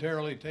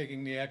involuntarily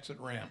taking the exit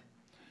ramp.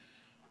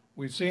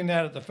 We've seen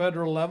that at the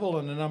federal level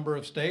in a number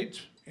of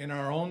states, in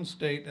our own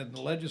state and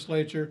the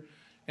legislature,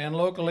 and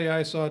locally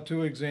I saw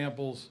two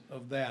examples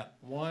of that.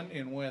 One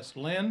in West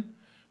Lynn,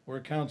 where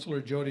Councilor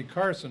Jody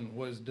Carson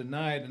was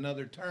denied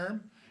another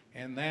term,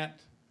 and that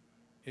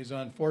is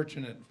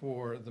unfortunate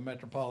for the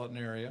metropolitan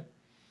area.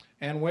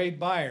 And Wade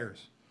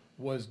Byers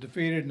was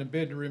defeated in a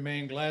bid to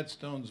remain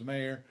Gladstone's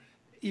mayor,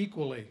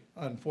 equally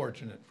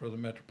unfortunate for the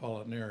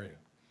metropolitan area.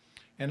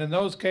 And in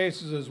those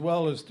cases, as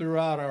well as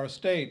throughout our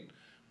state,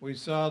 we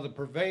saw the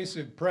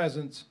pervasive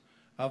presence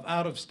of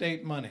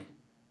out-of-state money.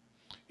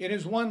 It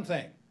is one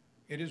thing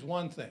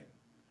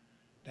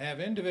to have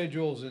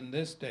individuals in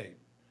this state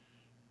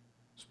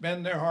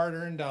spend their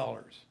hard-earned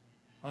dollars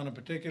on a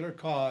particular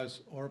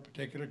cause or a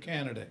particular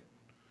candidate.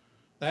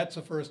 That's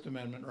a First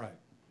Amendment right.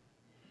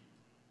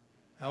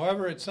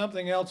 However, it's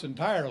something else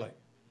entirely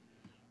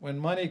when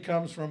money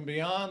comes from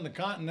beyond the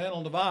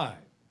continental divide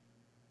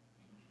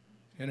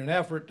in an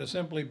effort to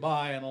simply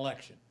buy an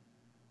election.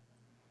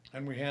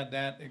 And we had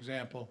that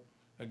example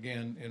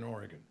again in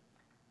Oregon.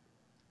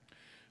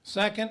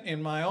 Second,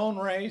 in my own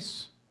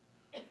race,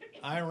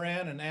 I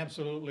ran an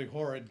absolutely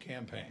horrid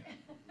campaign.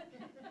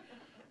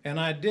 And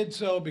I did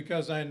so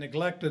because I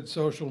neglected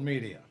social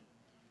media.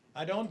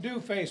 I don't do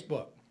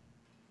Facebook,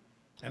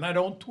 and I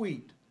don't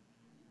tweet.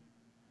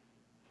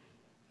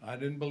 I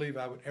didn't believe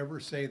I would ever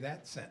say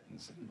that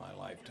sentence in my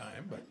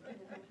lifetime, but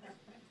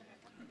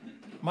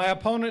my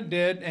opponent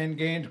did and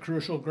gained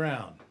crucial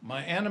ground.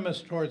 My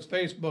animus towards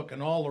Facebook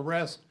and all the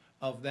rest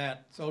of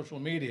that social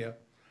media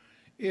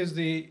is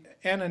the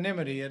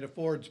anonymity it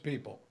affords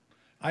people.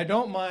 I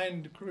don't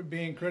mind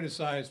being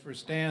criticized for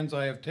stands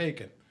I have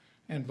taken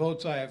and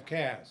votes I have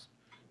cast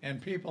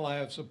and people I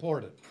have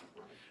supported.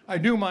 I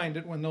do mind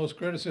it when those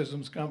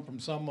criticisms come from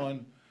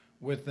someone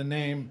with the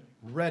name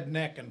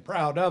Redneck and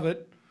Proud of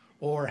It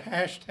or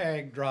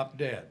hashtag Drop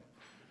Dead.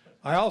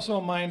 I also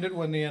mind it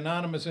when the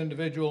anonymous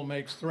individual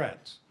makes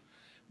threats.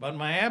 But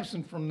my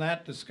absence from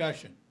that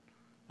discussion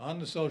on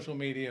the social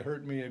media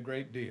hurt me a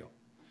great deal.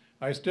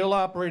 I still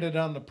operated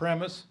on the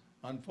premise,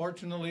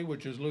 unfortunately,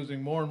 which is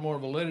losing more and more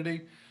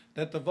validity,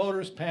 that the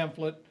voter's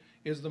pamphlet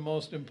is the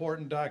most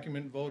important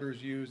document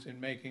voters use in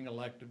making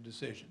elective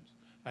decisions.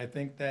 I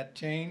think that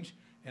changed,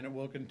 and it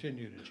will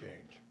continue to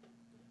change.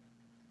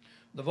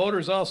 The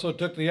voters also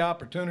took the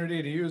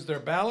opportunity to use their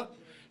ballot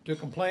to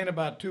complain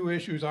about two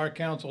issues our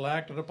council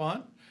acted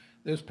upon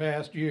this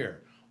past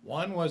year.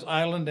 One was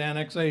island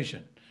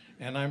annexation,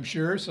 and I'm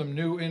sure some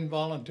new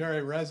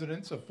involuntary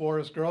residents of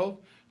Forest Grove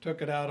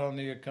took it out on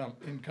the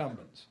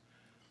incumbents.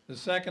 The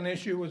second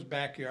issue was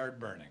backyard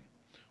burning.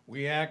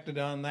 We acted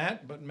on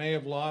that, but may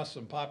have lost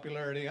some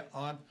popularity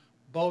on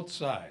both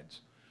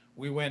sides.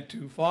 We went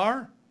too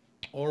far,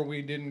 or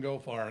we didn't go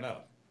far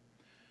enough.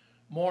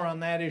 More on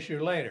that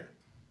issue later.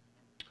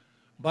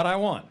 But I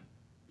won,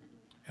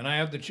 and I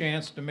have the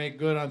chance to make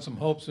good on some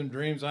hopes and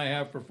dreams I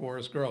have for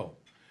Forest Grove.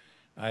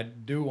 I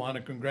do want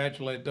to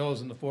congratulate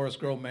those in the Forest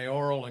Grove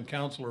mayoral and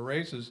councilor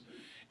races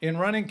in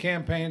running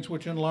campaigns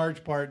which in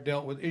large part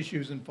dealt with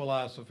issues and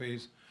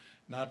philosophies,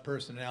 not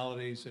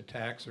personalities,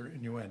 attacks, or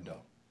innuendo.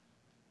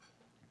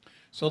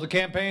 So the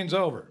campaign's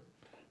over,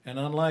 and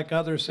unlike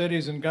other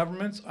cities and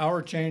governments,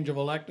 our change of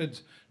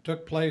electeds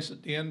took place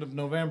at the end of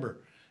November,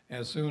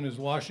 as soon as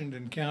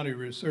Washington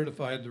County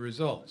certified the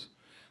results.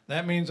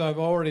 That means I've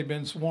already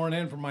been sworn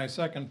in for my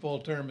second full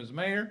term as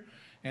mayor,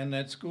 and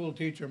that school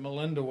teacher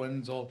Melinda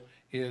Wenzel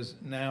is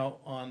now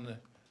on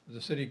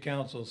the city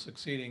council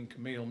succeeding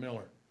Camille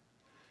Miller.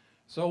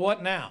 So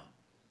what now?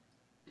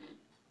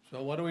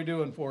 So what do we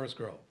do in Forest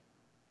Grove?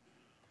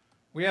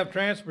 We have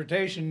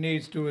transportation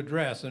needs to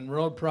address and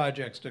road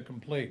projects to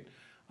complete.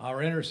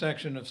 Our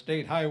intersection of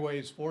state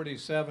highways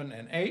 47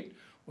 and 8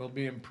 will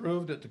be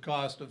improved at the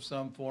cost of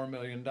some $4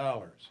 million.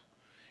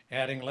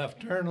 Adding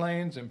left turn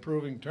lanes,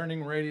 improving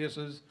turning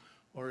radiuses,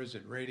 or is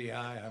it radii,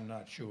 I'm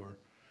not sure,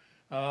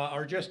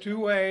 are just two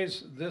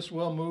ways this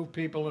will move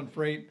people and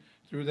freight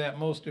through that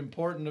most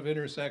important of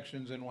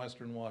intersections in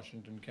western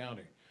Washington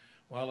County,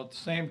 while at the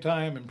same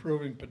time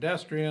improving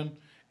pedestrian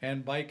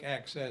and bike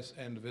access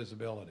and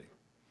visibility.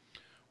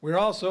 We're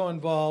also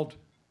involved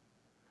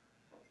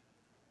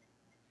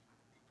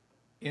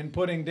in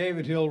putting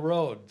David Hill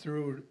Road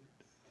through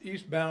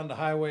eastbound to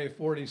Highway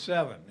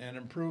 47 and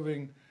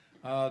improving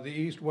the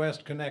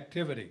east-west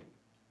connectivity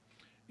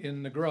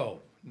in the Grove.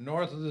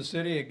 North of the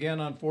city, again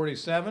on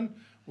 47,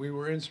 we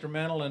were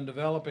instrumental in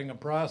developing a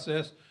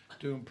process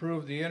to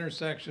improve the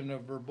intersection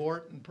of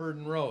Verboort and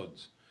Purdon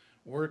Roads.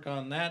 Work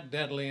on that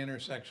deadly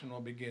intersection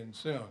will begin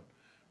soon.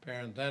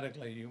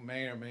 Parenthetically, you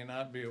may or may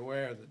not be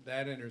aware that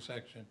that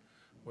intersection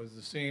was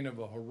the scene of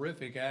a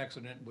horrific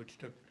accident which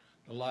took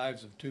the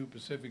lives of 2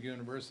 Pacific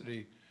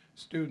University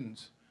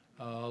students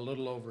a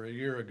little over a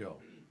year ago.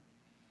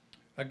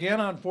 Again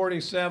on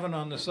 47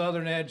 on the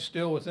southern edge,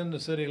 still within the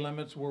city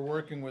limits, we're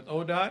working with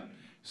ODOT,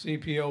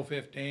 CPO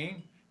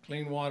 15,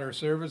 Clean Water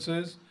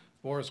Services,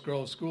 Forest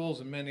Grove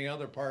Schools, and many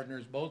other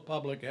partners, both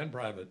public and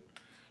private,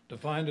 to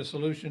find a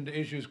solution to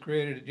issues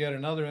created at yet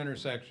another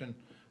intersection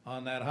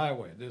on that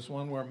highway. This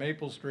one where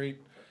Maple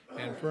Street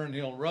and Fern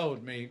Hill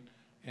Road meet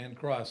and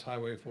cross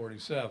Highway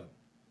 47.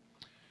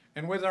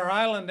 And with our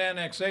island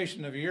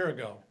annexation of a year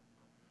ago,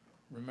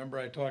 remember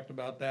I talked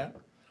about that?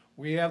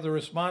 We have the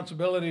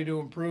responsibility to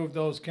improve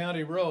those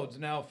county roads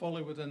now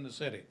fully within the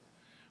city.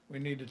 We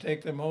need to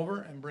take them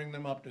over and bring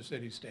them up to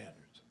city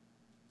standards.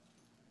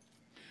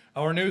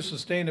 Our new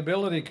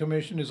Sustainability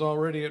Commission is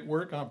already at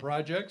work on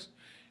projects.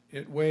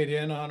 It weighed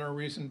in on our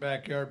recent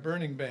backyard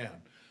burning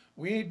ban.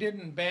 We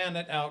didn't ban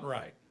it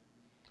outright,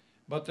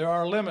 but there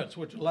are limits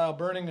which allow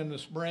burning in the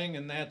spring,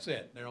 and that's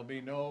it. There'll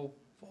be no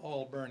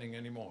fall burning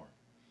anymore.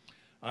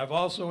 I've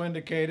also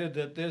indicated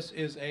that this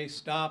is a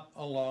stop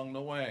along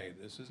the way.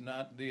 This is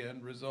not the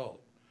end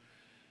result.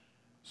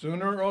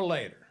 Sooner or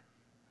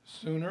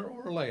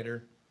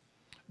later,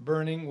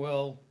 burning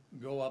will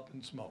go up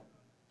in smoke.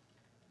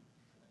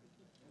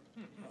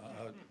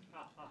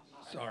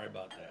 Sorry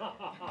about that.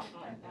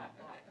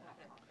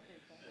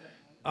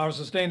 Our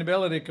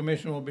Sustainability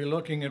Commission will be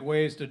looking at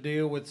ways to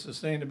deal with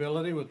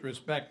sustainability with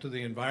respect to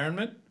the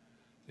environment,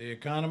 the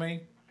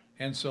economy,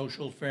 and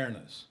social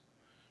fairness.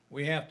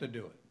 We have to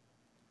do it.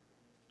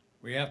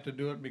 We have to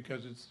do it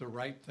because it's the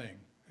right thing,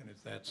 and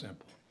it's that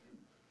simple.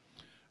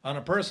 On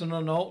a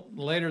personal note,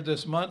 later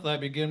this month I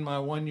begin my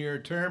one-year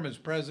term as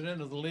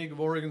president of the League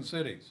of Oregon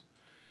Cities.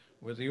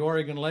 With the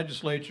Oregon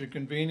legislature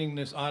convening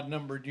this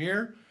odd-numbered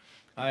year,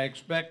 I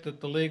expect that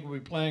the League will be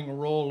playing a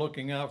role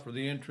looking out for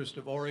the interest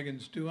of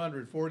Oregon's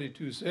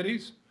 242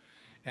 cities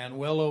and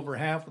well over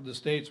half of the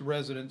state's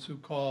residents who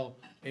call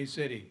a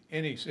city,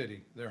 any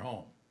city, their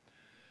home.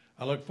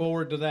 I look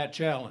forward to that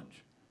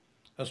challenge,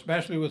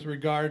 especially with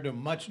regard to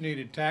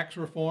much-needed tax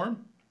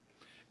reform,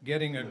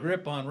 getting a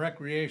grip on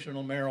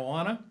recreational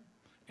marijuana,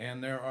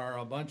 and there are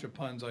a bunch of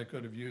puns I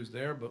could have used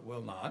there but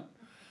will not,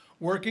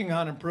 working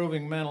on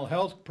improving mental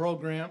health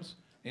programs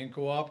in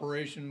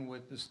cooperation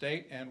with the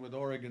state and with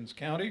Oregon's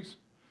counties,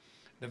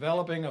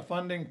 developing a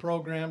funding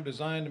program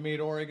designed to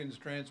meet Oregon's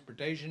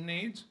transportation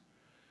needs,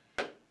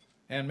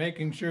 and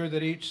making sure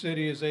that each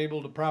city is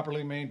able to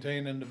properly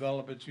maintain and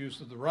develop its use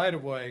of the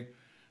right-of-way.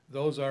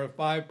 Those are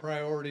 5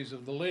 priorities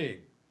of the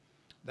League.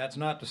 That's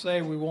not to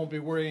say we won't be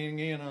weighing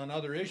in on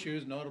other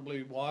issues,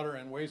 notably water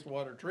and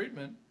wastewater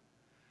treatment,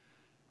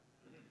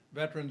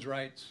 veterans'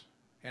 rights,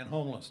 and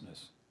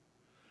homelessness.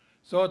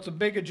 So it's a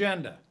big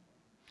agenda.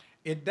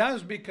 It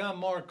does become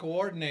more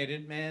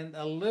coordinated and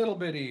a little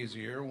bit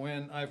easier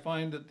when I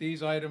find that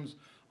these items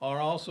are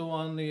also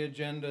on the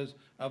agendas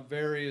of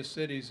various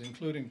cities,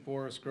 including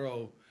Forest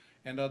Grove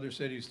and other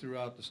cities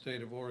throughout the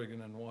state of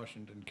Oregon and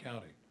Washington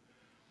County.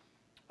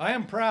 I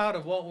am proud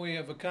of what we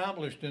have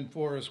accomplished in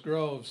Forest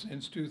Grove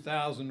since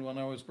 2000 when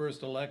I was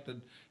first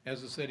elected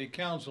as a city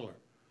councilor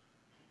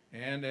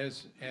and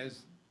as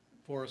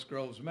Forest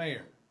Grove's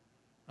mayor.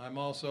 I'm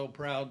also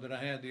proud that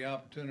I had the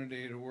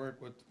opportunity to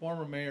work with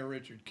former Mayor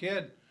Richard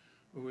Kidd,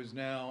 who is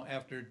now,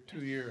 after a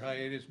 2-year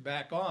hiatus,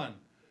 back on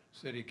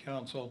city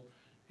council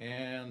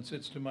and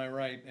sits to my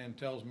right and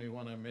tells me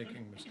when I'm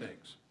making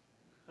mistakes.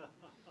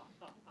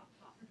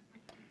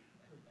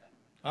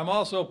 I'm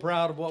also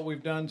proud of what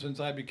we've done since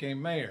I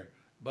became mayor,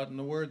 but in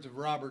the words of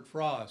Robert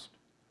Frost,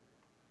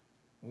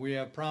 we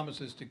have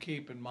promises to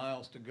keep and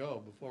miles to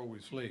go before we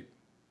sleep.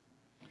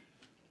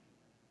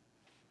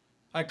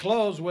 I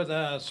close with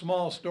a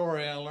small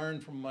story I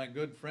learned from my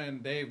good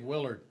friend Dave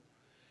Willard.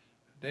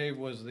 Dave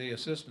was the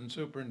assistant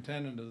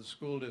superintendent of the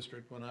school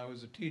district when I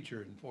was a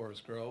teacher in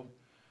Forest Grove.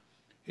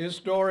 His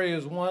story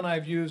is one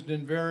I've used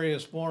in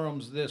various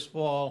forums this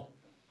fall,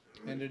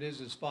 and it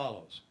is as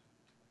follows.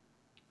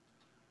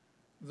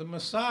 The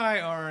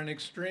Maasai are an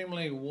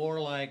extremely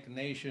warlike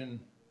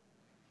nation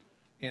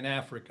in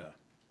Africa.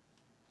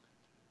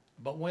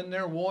 But when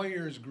their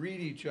warriors greet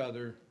each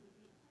other,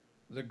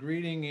 the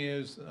greeting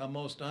is a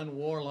most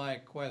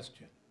unwarlike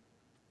question.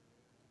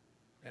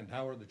 And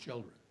how are the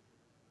children?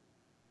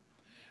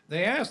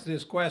 They ask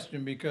this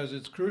question because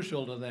it's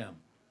crucial to them,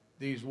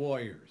 these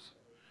warriors,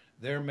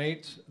 their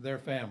mates, their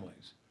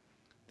families,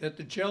 that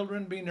the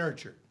children be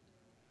nurtured,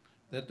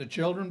 that the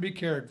children be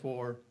cared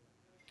for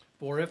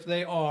if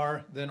they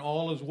are, then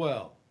all is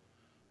well.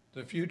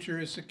 The future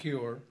is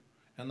secure,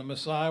 and the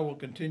Maasai will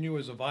continue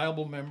as a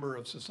viable member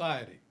of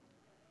society,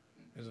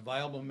 as a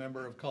viable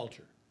member of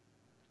culture.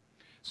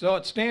 So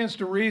it stands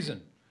to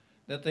reason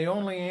that the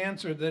only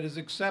answer that is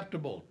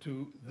acceptable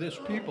to this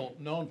people,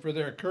 known for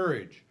their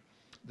courage,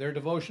 their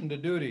devotion to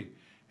duty,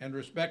 and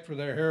respect for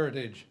their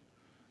heritage,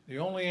 the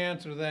only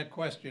answer to that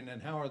question,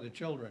 and how are the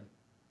children,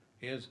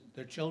 is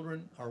the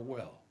children are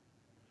well.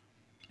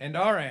 And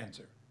our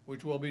answer,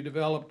 which will be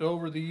developed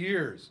over the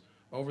years,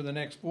 over the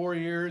next 4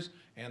 years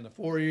and the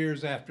 4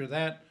 years after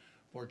that,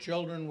 for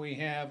children we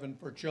have and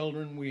for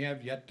children we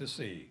have yet to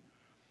see.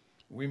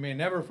 We may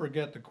never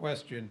forget the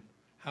question,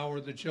 how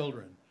are the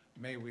children?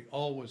 May we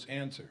always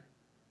answer,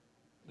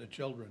 the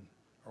children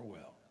are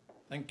well.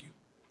 Thank you.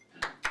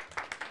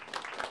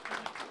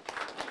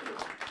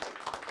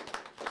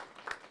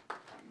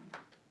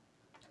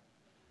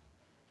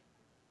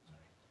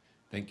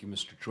 Thank you,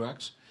 Mr.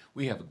 Truax.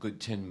 We have a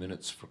good 10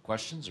 minutes for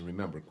questions. And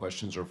remember,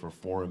 questions are for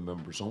forum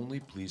members only.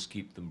 Please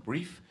keep them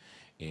brief.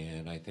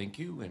 And I thank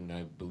you, and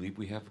I believe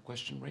we have a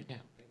question right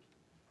now.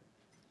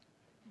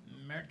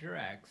 Mayor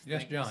Truax,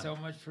 Yes, thank John. you so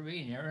much for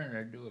being here, and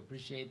I do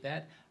appreciate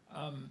that.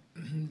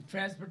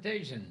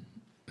 Transportation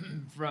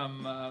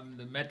from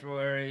the metro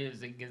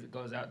areas, it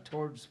goes out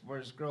towards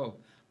Forest Grove.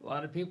 A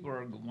lot of people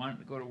are wanting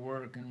to go to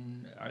work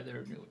and are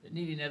there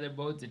needing other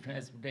modes of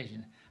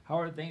transportation. How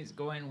are things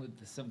going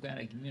with some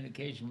kind of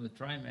communication with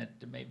TriMet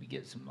to maybe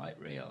get some light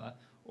rail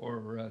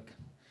or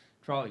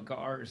trolley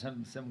car or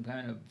some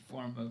kind of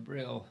form of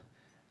rail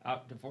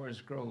out to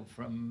Forest Grove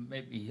from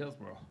maybe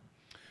Hillsborough?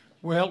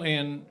 Well,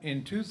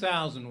 in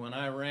 2000, when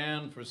I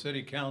ran for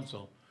city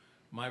council,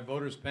 my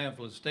voters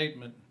pamphlet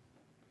statement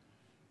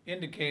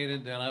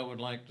indicated that I would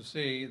like to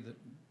see that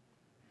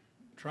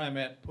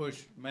TriMet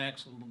push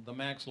the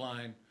Max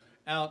line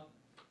out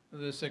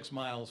the 6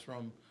 miles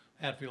from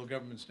Hatfield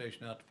Government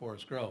Station out to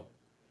Forest Grove.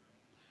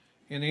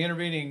 In the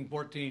intervening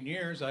 14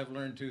 years, I've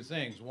learned 2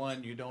 things.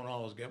 1, you don't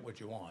always get what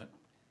you want.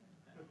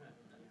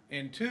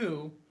 And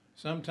 2,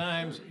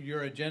 sometimes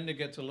your agenda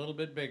gets a little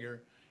bit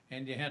bigger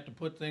and you have to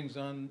put things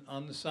on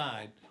the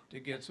side to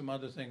get some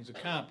other things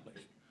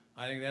accomplished.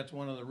 I think that's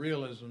one of the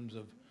realisms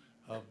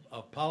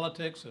of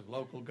politics, of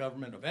local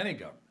government, of any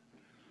government.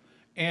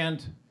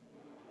 And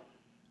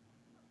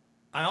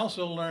I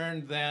also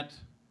learned that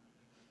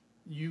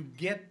you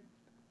get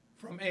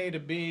from A to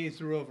B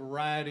through a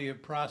variety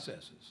of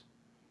processes.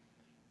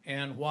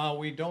 And while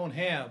we don't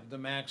have the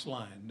Max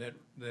line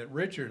that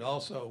Richard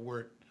also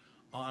worked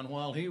on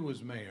while he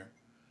was mayor,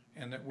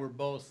 and that we're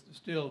both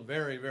still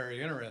very,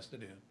 very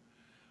interested in,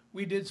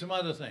 we did some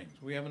other things.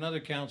 We have another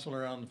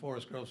councilor on the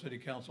Forest Grove City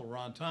Council,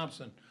 Ron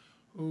Thompson,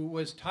 who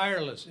was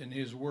tireless in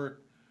his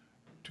work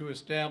to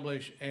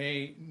establish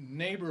a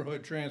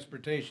neighborhood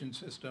transportation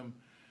system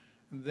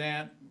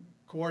that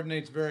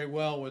coordinates very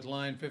well with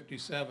Line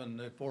 57,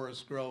 the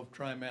Forest Grove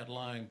TriMet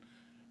line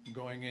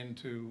going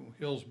into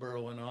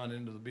Hillsborough and on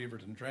into the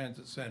Beaverton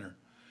Transit Center.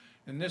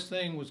 And this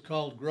thing was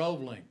called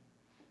GroveLink.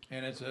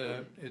 And it's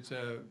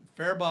a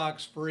fare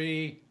box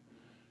free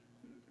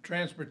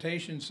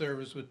transportation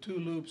service with 2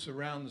 loops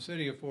around the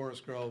city of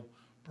Forest Grove,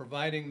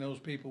 providing those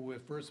people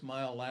with first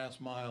mile, last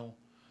mile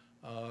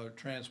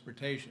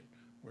transportation.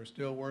 We're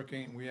still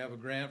working. We have a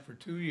grant for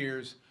 2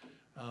 years.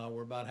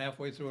 We're about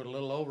halfway through it, a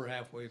little over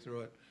halfway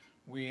through it.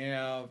 We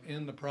have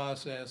in the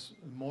process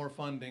more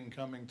funding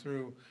coming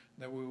through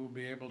that we will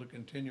be able to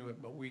continue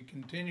it. But we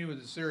continue with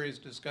a serious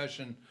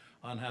discussion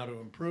on how to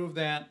improve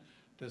that,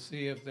 to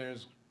see if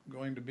there's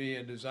going to be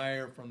a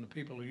desire from the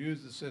people who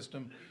use the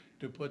system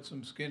to put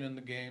some skin in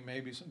the game,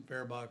 maybe some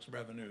fare box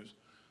revenues.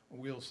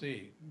 We'll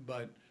see.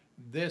 But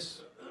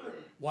this,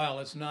 while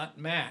it's not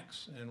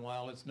Max and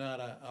while it's not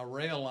a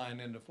rail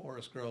line into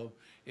Forest Grove,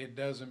 it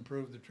does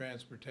improve the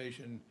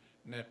transportation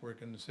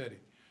network in the city.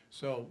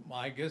 So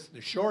I guess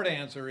the short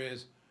answer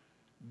is,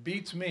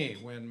 beats me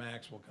when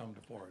Max will come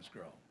to Forest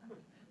Grove.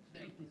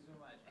 Thank you so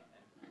much.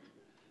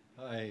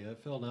 Hi,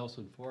 Phil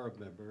Nelson, forum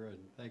member, and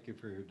thank you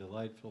for your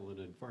delightful and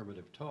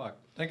informative talk.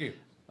 Thank you.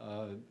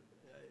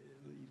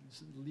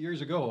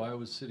 Years ago, I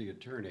was city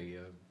attorney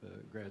of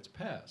Grants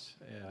Pass,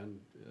 and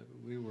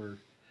we were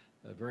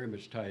very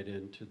much tied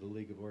into the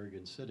League of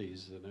Oregon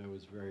Cities, and I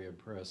was very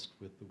impressed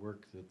with the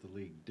work that the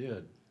League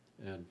did.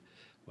 And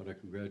want to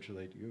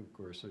congratulate you, of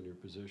course, on your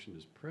position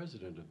as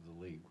president of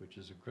the league, which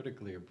is a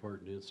critically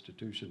important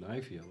institution,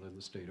 I feel, in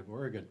the state of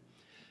Oregon.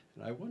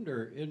 And I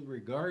wonder, in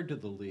regard to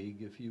the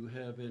league, if you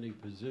have any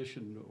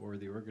position or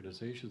the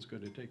organization's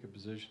going to take a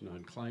position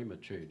on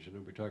climate change. I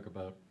know we talk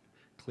about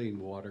clean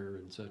water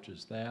and such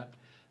as that,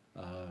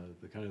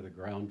 the kind of the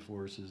ground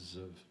forces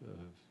of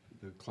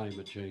the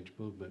climate change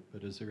movement,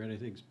 but is there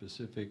anything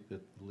specific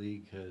that the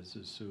league has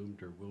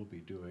assumed or will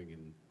be doing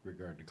in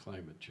regard to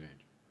climate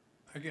change?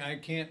 I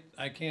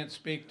can't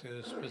speak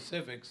to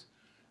specifics.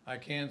 I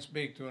can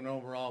speak to an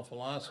overall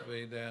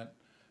philosophy that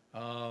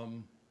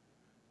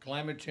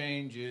climate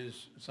change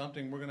is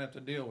something we're going to have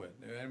to deal with.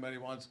 If anybody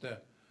wants to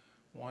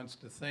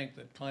think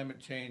that climate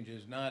change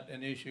is not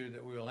an issue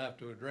that we will have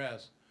to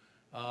address,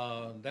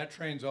 that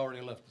train's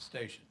already left the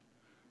station.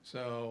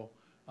 So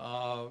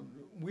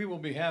we will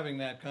be having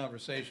that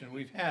conversation.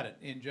 We've had it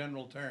in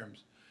general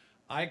terms.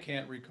 I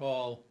can't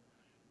recall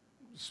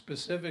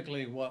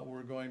specifically what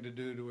we're going to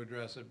do to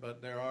address it,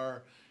 but there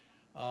are,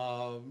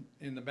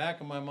 in the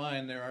back of my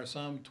mind, there are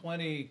some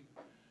 20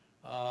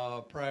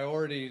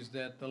 priorities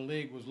that the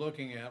league was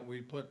looking at.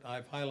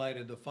 I've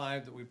highlighted the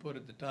 5 that we put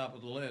at the top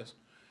of the list,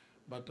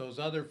 but those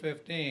other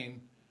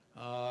 15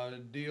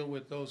 deal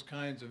with those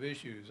kinds of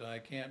issues. I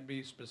can't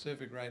be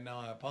specific right now,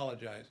 I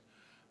apologize,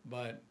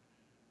 but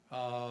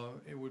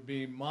it would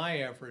be my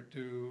effort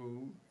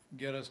to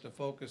get us to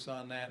focus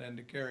on that and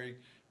to carry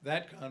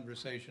that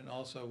conversation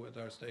also with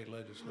our state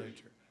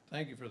legislature.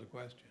 Thank you for the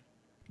question.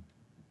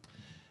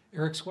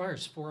 Eric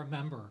Squires, Forum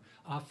member.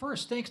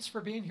 First, thanks for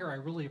being here. I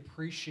really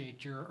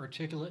appreciate your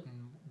articulate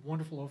and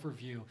wonderful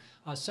overview.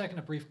 Second,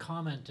 a brief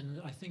comment,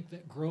 and I think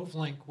that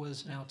GroveLink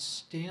was an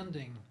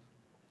outstanding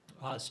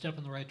step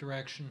in the right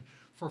direction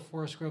for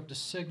Forest Grove to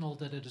signal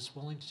that it is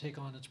willing to take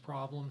on its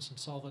problems and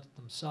solve it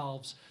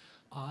themselves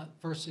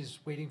versus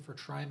waiting for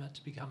TriMet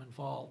to become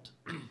involved.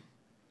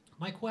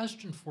 My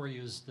question for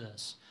you is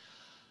this.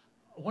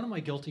 One of my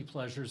guilty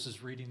pleasures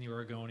is reading the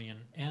Oregonian,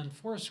 and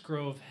Forest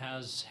Grove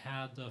has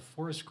had the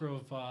Forest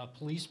Grove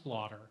police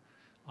blotter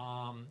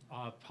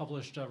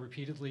published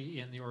repeatedly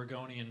in the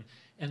Oregonian,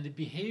 and the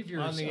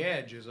behaviors on the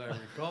edge, as I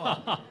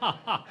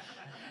recall.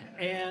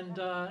 And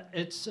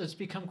it's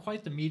become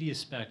quite the media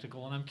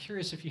spectacle, and I'm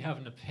curious if you have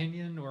an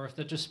opinion or if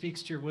that just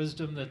speaks to your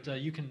wisdom that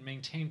you can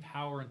maintain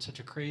power in such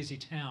a crazy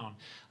town.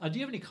 Do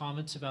you have any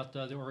comments about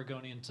the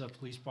Oregonian's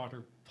police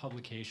blotter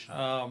publication?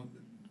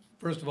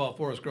 First of all,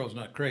 Forest Grove's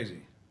not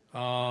crazy.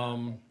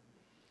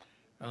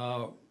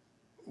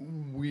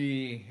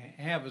 We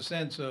have a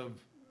sense of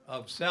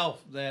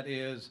self that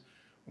is,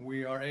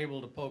 we are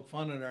able to poke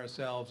fun at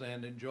ourselves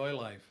and enjoy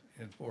life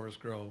in Forest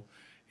Grove.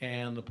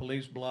 And the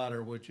police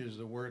blotter, which is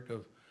the work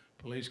of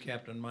Police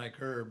Captain Mike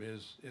Herb,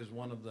 is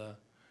one of the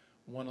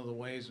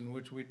ways in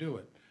which we do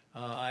it.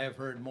 I have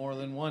heard more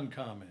than one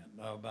comment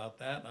about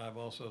that. I've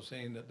also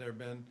seen that there have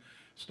been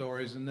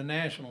stories in the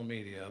national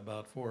media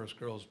about Forest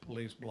Grove's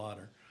police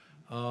blotter.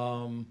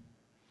 Some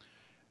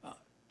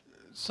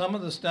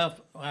of the stuff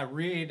I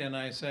read and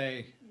I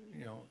say,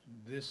 you know,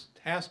 this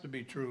has to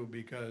be true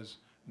because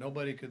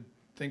nobody could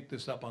think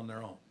this up on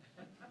their own.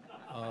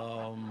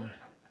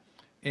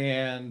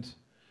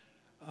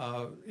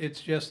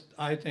 It's just,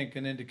 I think,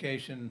 an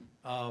indication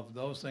of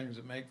those things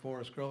that make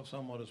Forest Grove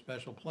somewhat a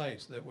special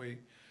place, that we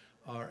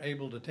are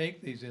able to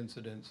take these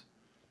incidents,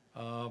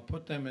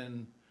 put them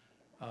in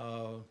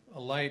a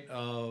light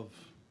of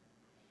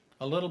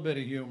a little bit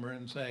of humor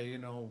and say, you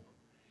know,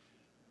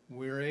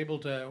 we're able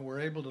to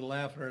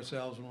laugh at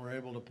ourselves and we're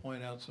able to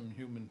point out some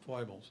human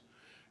foibles.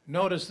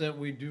 Notice that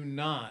we do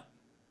not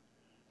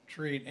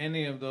treat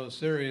any of those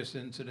serious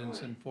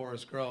incidents in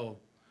Forest Grove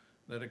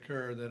that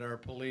occur that our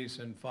police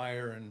and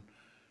fire and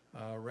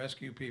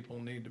rescue people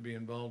need to be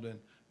involved in.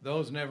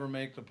 Those never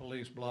make the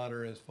police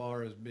blotter as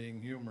far as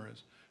being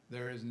humorous.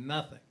 There is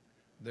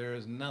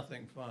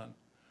nothing fun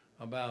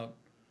about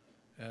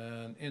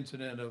an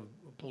incident of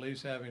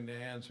police having to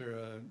answer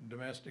a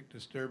domestic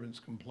disturbance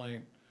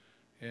complaint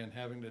and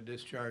having to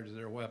discharge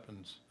their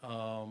weapons.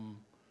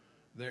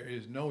 There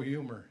is no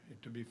humor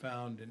to be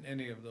found in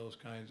any of those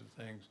kinds of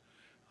things.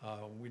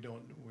 We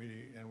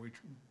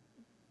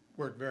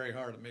work very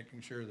hard at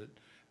making sure that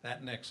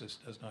that nexus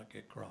does not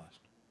get crossed.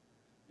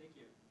 Thank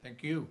you.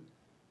 Thank you.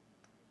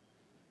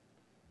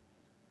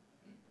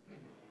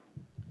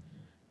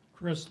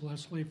 Chris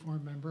Leslie,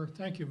 Forum member.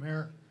 Thank you,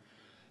 Mayor.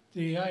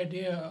 The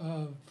idea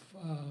of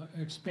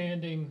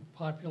expanding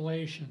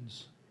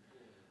populations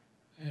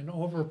and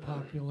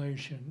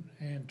overpopulation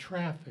and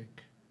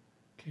traffic,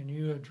 can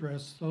you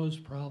address those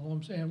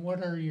problems? And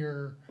what are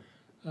your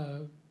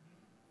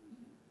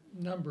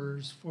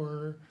numbers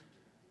for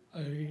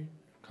a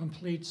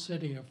complete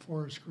city of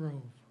Forest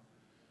Grove?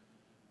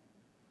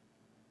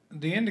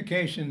 The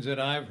indications that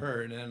I've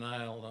heard, and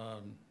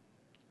I'll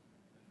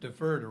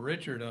defer to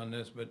Richard on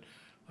this, but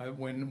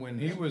when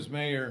he was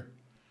mayor,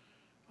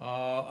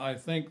 I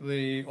think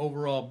the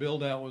overall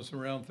build-out was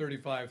around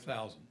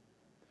 35,000.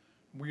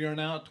 We are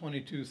now at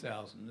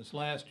 22,000. This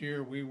last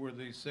year, we were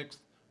the 6th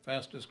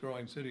fastest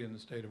growing city in the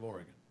state of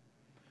Oregon.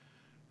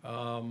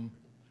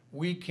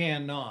 We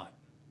cannot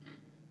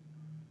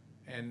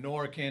and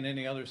nor can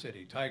any other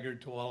city,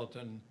 Tigard,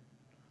 Tualatin,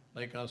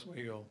 Lake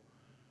Oswego,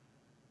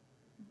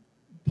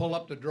 pull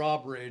up the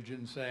drawbridge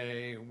and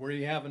say,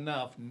 we have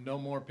enough, no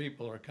more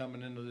people are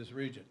coming into this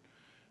region.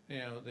 You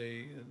know,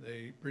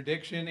 the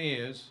prediction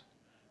is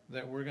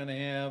that we're gonna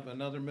have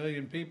another 1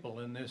 million people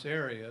in this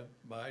area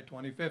by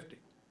 2050.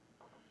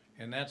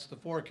 And that's the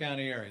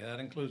 4-county area. That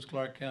includes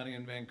Clark County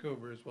and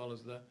Vancouver, as well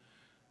as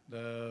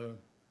the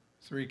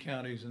 3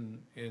 counties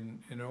in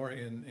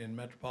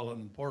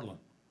metropolitan Portland.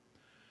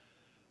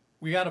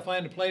 We gotta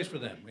find a place for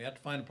them. We have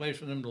to find a place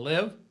for them to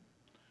live.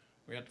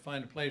 We have to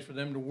find a place for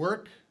them to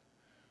work.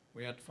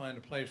 We have to find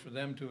a place for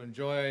them to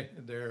enjoy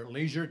their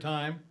leisure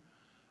time.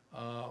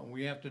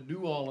 We have to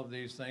do all of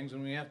these things,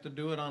 and we have to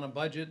do it on a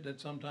budget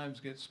that sometimes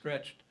gets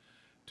stretched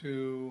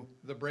to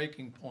the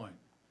breaking point.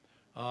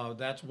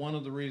 That's one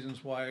of the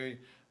reasons why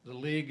the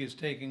League is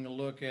taking a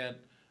look at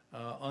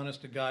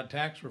honest-to-God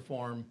tax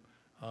reform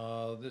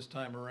this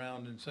time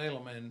around in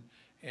Salem,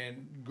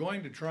 and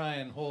going to try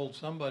and hold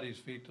somebody's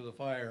feet to the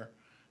fire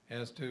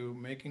as to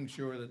making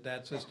sure that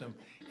that system,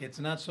 it's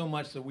not so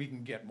much that we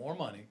can get more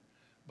money,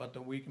 but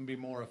that we can be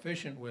more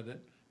efficient with it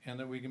and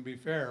that we can be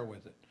fairer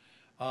with it.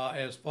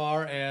 As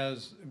far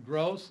as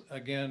growth,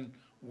 again,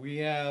 we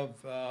have,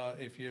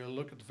 if you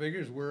look at the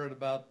figures, we're at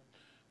about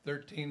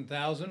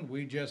 13,000.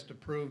 We just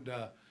approved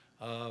a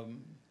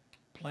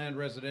planned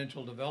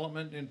residential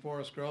development in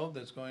Forest Grove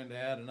that's going to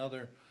add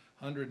another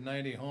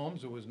 190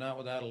 homes. It was not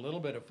without a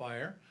little bit of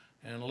fire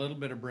and a little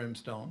bit of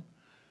brimstone.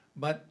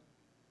 But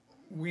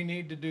we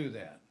need to do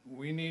that.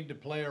 We need to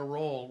play a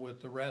role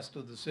with the rest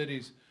of the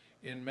cities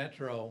in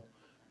Metro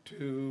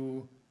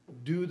to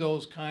do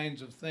those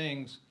kinds of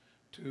things,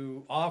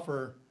 to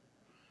offer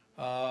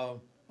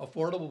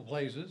affordable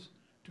places,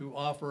 to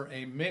offer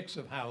a mix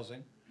of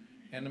housing,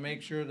 and to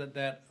make sure that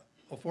that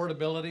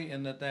affordability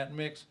and that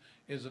mix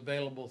is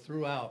available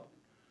throughout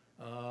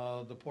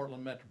the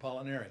Portland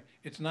metropolitan area.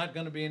 It's not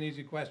going to be an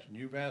easy question.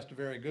 You've asked a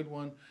very good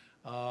one.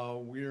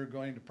 We're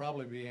going to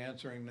probably be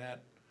answering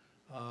that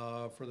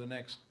for the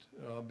next,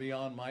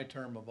 beyond my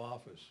term of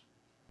office.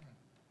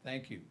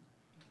 Thank you.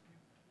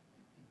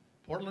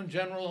 Portland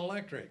General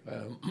Electric.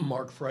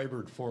 Mark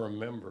Freibert, Forum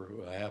member,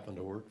 who I happen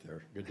to work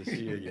there. Good to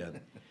see you again.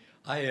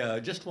 I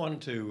just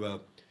wanted to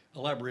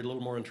elaborate a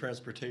little more on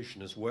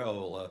transportation as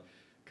well.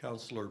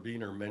 Councilor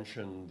Buehner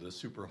mentioned the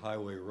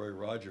superhighway Roy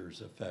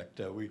Rogers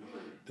effect.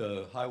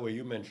 The highway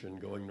you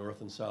mentioned going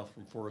north and south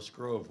from Forest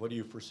Grove, what do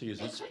you foresee as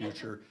its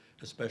future,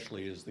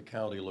 especially as the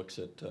county looks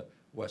at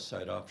west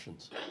side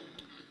options?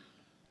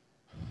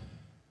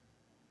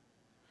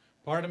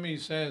 Part of me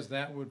says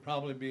that would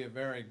probably be a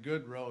very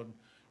good road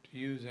to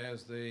use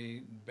as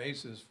the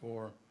basis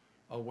for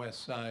a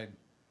west side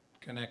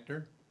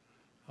connector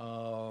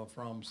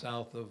from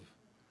south of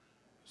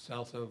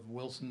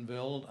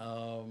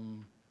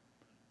Wilsonville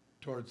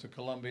towards the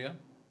Columbia.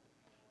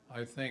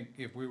 I think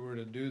if we were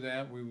to do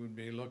that, we would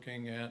be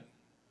looking at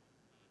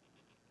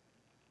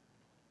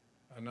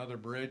another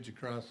bridge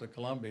across the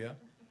Columbia.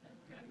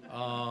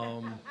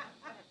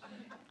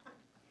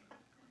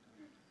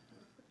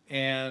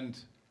 And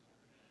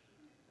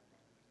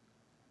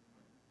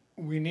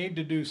we need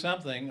to do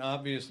something.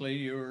 Obviously,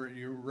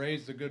 you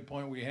raised a good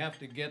point. We have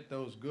to get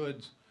those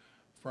goods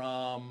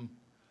from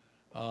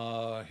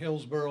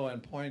Hillsborough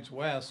and Points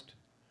West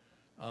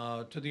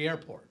to the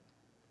airport,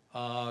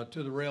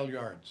 to the rail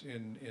yards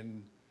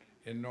in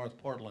North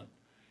Portland.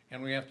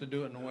 And we have to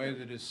do it in a way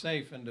that is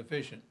safe and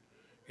efficient.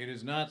 It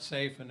is not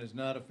safe and is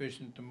not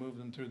efficient to move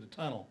them through the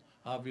tunnel.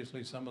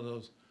 Obviously, some of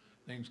those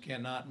things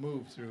cannot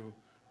move through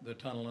the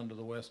tunnel under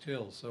the West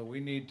Hills. So we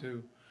need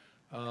to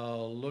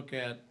look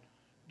at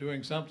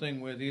doing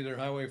something with either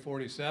Highway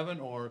 47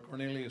 or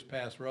Cornelius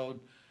Pass Road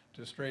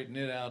to straighten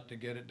it out to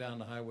get it down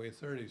to Highway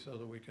 30 so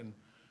that we can,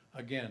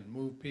 again,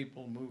 move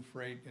people, move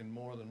freight in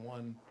more than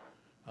one,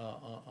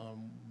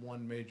 on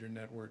one major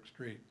network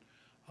street.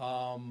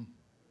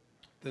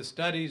 The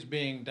study's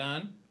being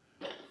done.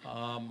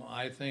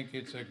 I think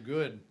it's a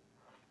good,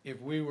 if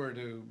we were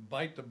to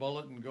bite the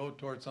bullet and go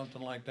towards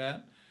something like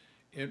that,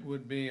 it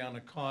would be on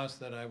a cost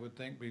that I would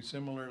think be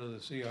similar to the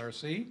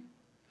CRC,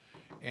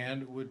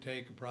 and it would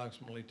take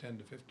approximately 10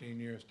 to 15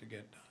 years to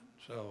get done.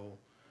 So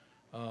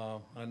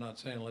I'm not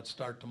saying let's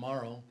start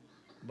tomorrow,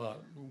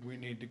 but we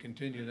need to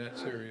continue that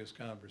serious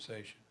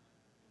conversation.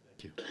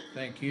 Thank you.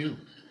 Thank you.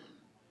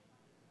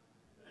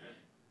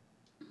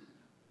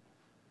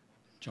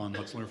 John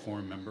Hutzler,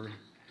 Forum member.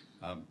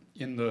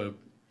 In the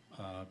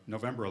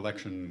November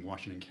election,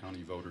 Washington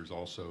County voters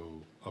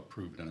also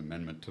approved an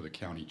amendment to the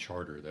county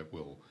charter that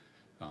will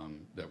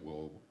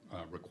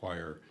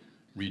require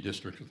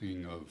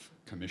redistricting of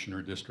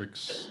commissioner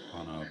districts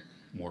on a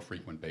more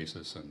frequent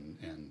basis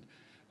and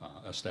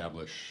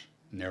establish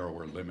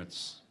narrower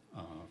limits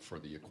for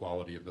the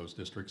equality of those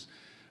districts.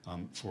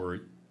 For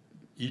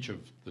each of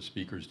the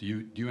speakers,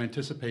 do you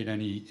anticipate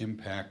any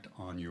impact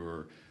on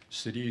your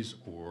cities,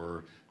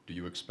 or do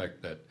you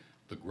expect that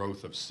the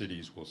growth of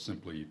cities will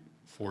simply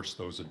force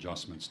those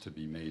adjustments to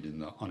be made in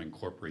the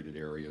unincorporated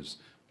areas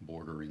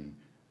bordering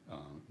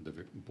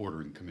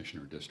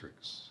commissioner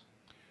districts?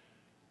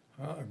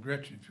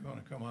 Gretchen, if you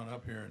want to come on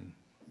up here and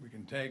we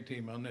can tag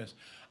team on this.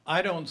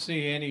 I don't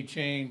see any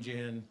change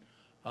in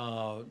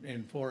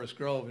Forest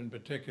Grove in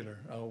particular.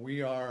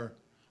 We are,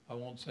 I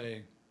won't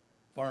say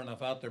far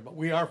enough out there, but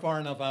we are far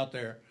enough out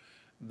there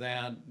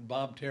that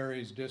Bob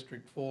Terry's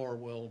District 4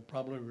 will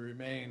probably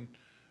remain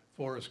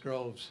Forest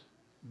Grove's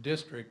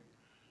district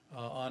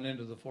on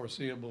into the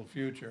foreseeable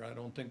future. I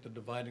don't think the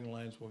dividing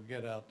lines will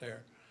get out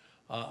there.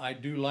 I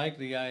do like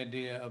the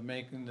idea of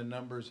making the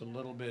numbers a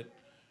little bit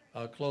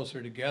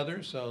closer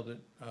together so that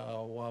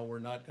while we're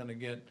not going to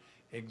get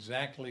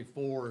exactly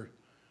 4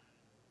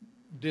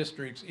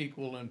 districts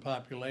equal in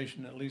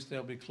population, at least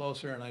they'll be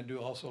closer. And I do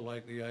also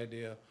like the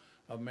idea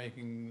of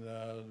making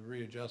the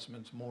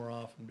readjustments more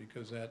often,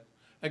 because that,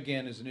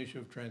 again, is an issue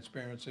of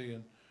transparency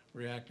and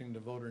reacting to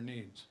voter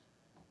needs.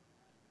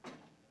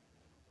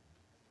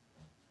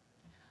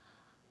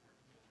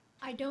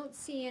 I don't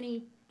see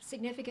any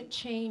significant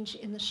change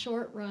in the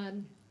short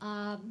run,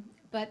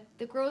 but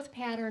the growth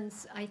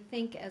patterns, I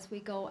think, as we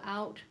go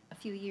out a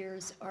few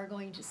years, are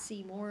going to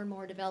see more and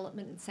more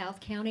development in South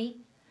County,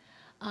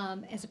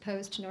 as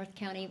opposed to North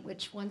County,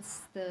 which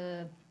once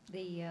the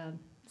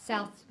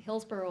South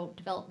Hillsborough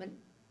development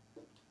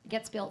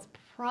gets built, it's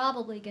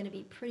probably going to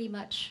be pretty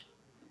much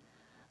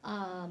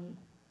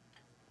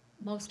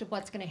most of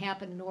what's going to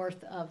happen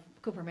north of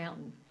Cooper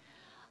Mountain.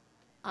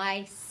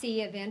 I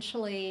see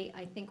eventually,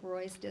 I think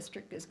Roy's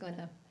district is going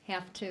to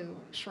have to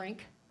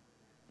shrink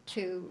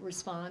to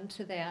respond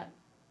to that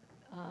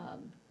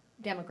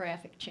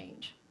demographic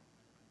change.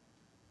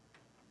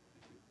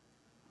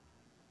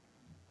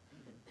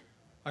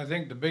 I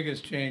think the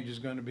biggest change is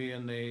going to be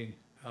in the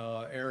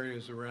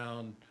areas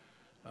around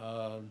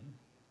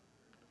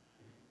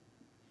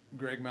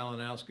Greg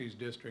Malinowski's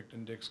district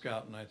and Dick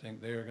Scouten. I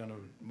think they are going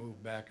to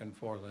move back and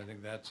forth. I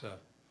think that's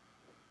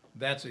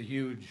a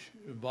huge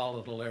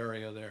volatile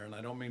area there, and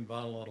I don't mean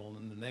volatile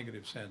in the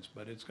negative sense,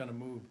 but it's going to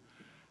move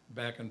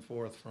back and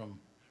forth from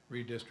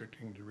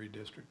redistricting to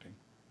redistricting.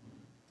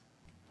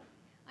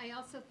 I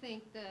also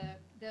think the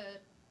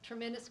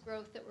tremendous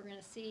growth that we're going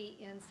to see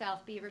in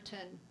South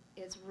Beaverton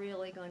is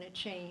really going to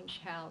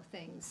change how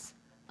things,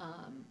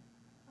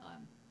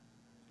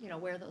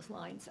 where those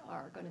lines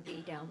are going to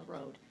be down the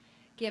road,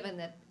 given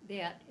that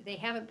they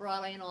haven't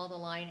brought in all of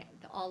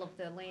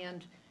the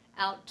land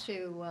out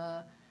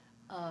to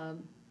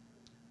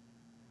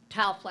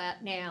tile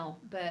flat now,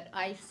 but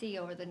I see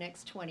over the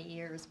next 20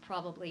 years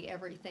probably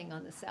everything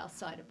on the south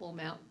side of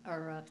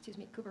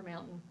Cooper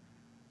Mountain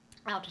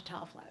out to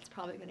tile flat is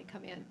probably going to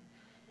come in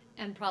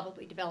and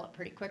probably develop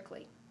pretty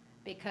quickly,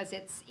 because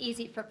it's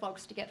easy for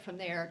folks to get from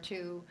there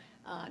to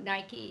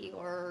Nike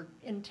or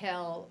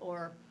Intel,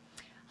 or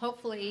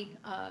hopefully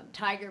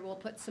Tigard will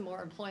put some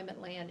more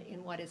employment land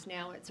in what is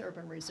now its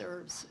urban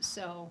reserves,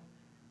 so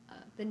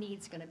the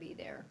need's going to be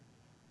there.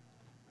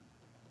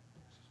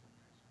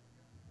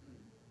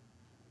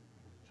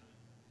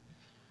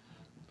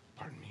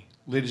 Pardon me.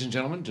 Ladies and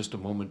gentlemen, just a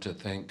moment to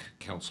thank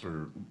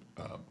Councilor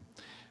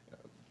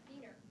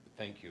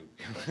Thank you.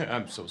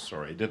 I'm so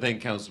sorry. To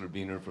thank Councilor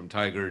Buehner from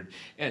Tigard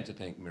and to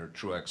thank Mayor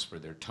Truax for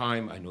their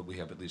time. I know we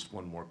have at least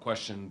one more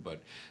question,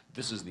 but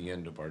this is the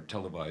end of our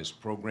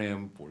televised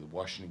program for the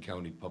Washington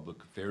County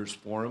Public Affairs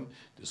Forum,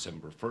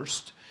 December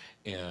 1st.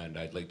 And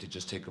I'd like to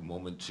just take a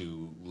moment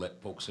to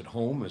let folks at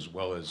home, as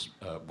well as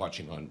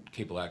watching on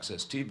cable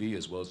access TV,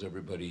 as well as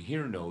everybody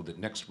here, know that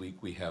next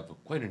week we have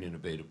quite an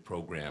innovative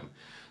program.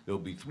 There'll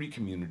be 3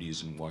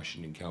 communities in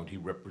Washington County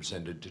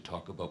represented to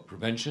talk about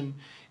prevention,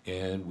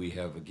 and we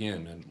have,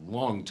 again, a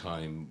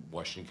longtime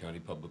Washington County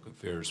Public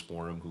Affairs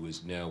Forum who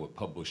is now a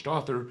published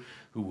author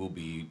who will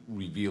be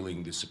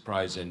revealing the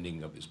surprise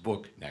ending of his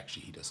book. And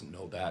actually, he doesn't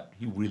know that.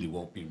 He really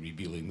won't be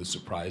revealing the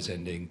surprise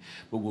ending,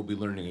 but we'll be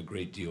learning a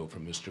great deal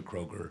from Mr.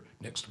 Kroger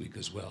next week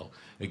as well.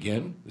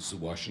 Again, this is the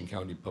Washington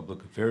County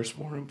Public Affairs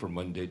Forum for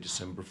Monday,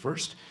 December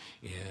 1st,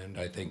 and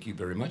I thank you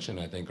very much, and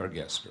I thank our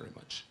guests very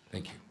much.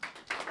 Thank you.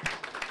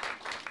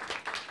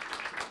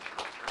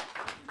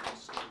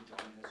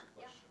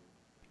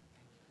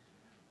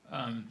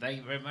 Thank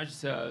you very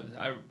much.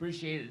 I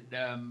appreciated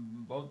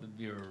both of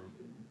your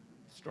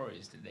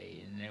stories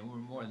today, and they were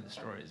more than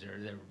stories. They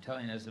were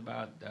telling us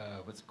about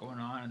what's going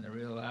on and the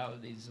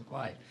realities of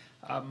life.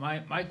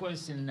 My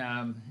question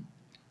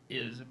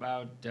is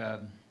about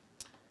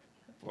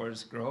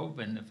Forest Grove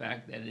and the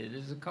fact that it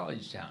is a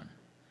college town,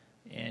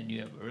 and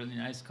you have a really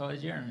nice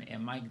college here.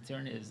 And my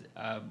concern is,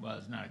 well,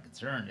 it's not a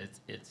concern.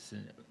 It's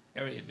an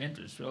area of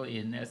interest, really,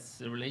 and that's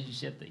the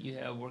relationship that you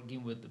have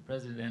working with the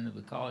president of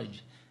the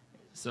college,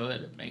 so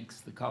that it makes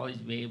the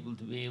college be able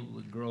to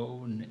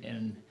grow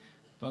and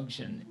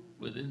function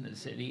within the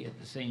city at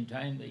the same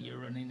time that you're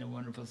running a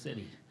wonderful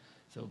city.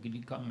 So could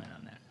you comment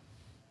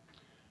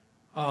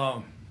on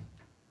that?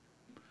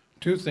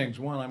 2 things.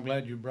 One, I'm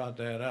glad you brought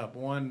that up.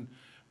 One,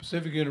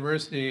 Pacific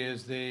University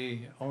is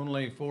the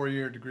only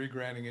 4-year degree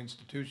granting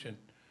institution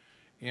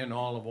in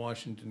all of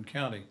Washington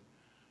County.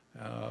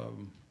 To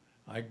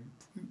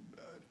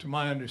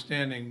my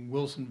understanding,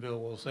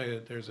 Wilsonville will say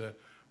that there's a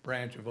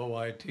branch of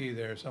OIT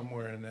there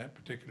somewhere in that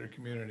particular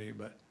community,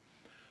 but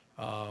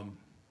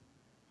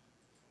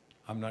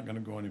I'm not going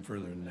to go any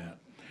further than that.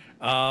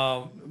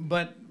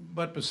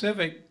 But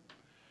Pacific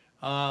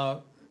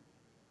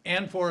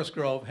and Forest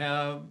Grove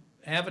have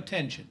a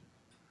tension,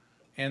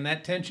 and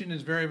that tension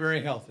is very,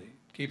 very healthy.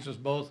 It keeps us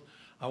both,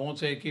 I won't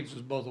say it keeps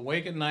us both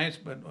awake at nights,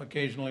 but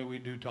occasionally we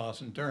do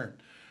toss and turn.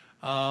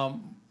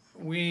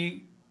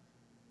 We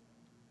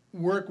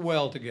work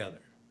well together.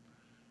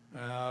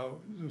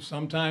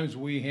 Sometimes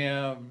we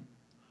have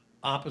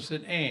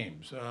opposite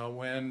aims.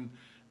 When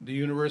the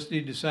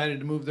university decided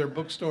to move their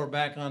bookstore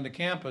back onto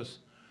campus,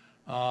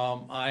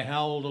 I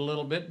howled a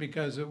little bit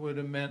because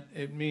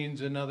it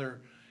means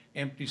another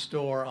empty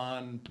store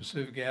on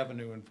Pacific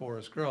Avenue in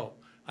Forest Grove.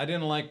 I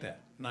didn't like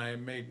that, and I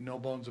made no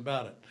bones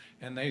about it.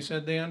 And they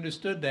said they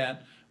understood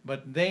that,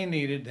 but they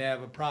needed to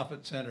have a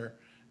profit center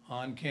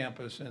on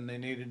campus, and they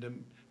needed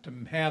to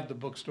have the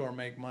bookstore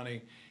make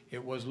money.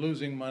 It was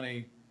losing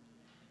money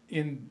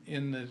in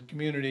the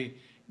community,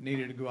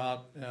 needed to go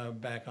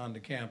out back onto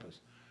campus.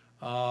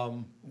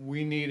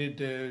 We needed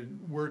to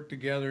work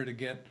together to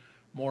get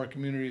more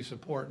community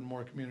support and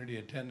more community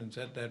attendance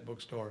at that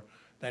bookstore.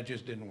 That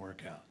just didn't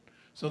work out.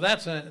 So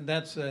that's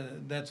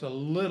a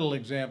little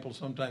example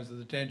sometimes of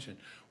the tension.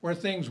 Where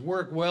things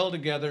work well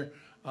together,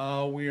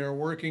 we are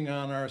working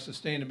on our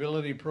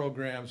sustainability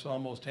programs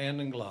almost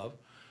hand in glove.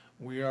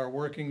 We are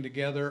working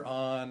together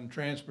on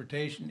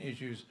transportation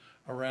issues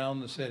around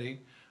the city.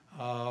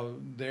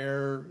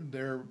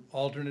 Their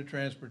alternate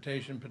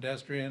transportation,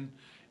 pedestrian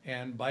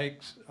and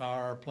bikes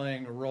are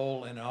playing a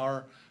role in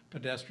our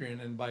pedestrian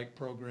and bike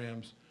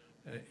programs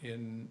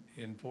in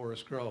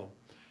Forest Grove.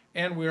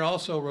 And we're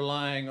also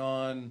relying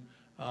on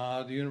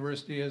the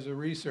university as a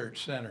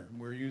research center.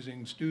 We're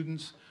using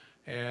students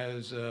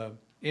as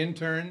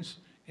interns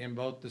in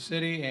both the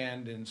city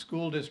and in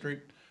school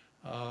district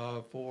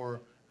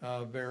for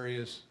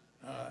various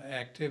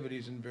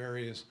activities and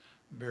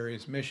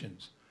various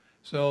missions.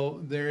 So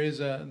there is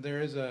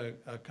a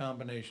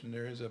combination,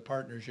 there is a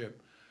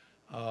partnership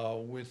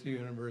with the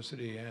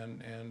university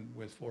and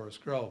with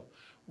Forest Grove.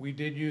 We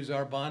did use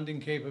our bonding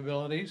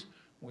capabilities.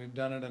 We've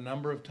done it a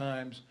number of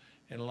times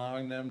in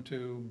allowing them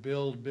to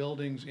build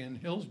buildings in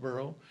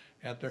Hillsborough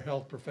at their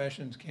health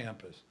professions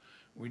campus.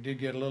 We did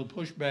get a little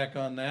pushback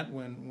on that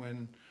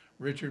when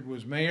Richard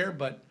was mayor,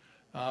 but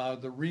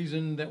the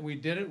reason that we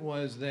did it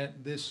was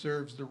that this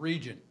serves the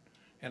region.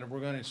 And if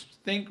we're going to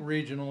think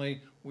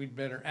regionally, we'd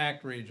better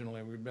act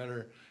regionally. We'd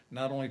better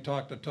not only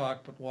talk the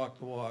talk, but walk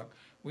the walk.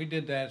 We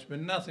did that. It's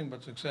been nothing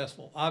but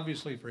successful,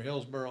 obviously for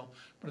Hillsborough,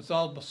 but it's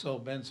also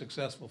been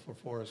successful for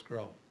Forest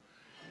Grove.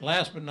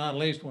 Last but not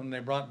least, when they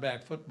brought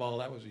back football,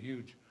 that was a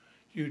huge,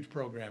 huge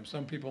program.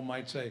 Some people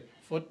might say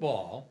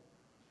football,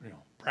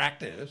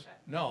 practice.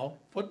 No,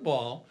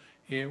 football.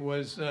 It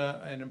was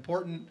an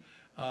important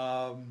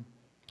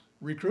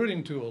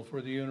recruiting tool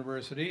for the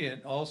university.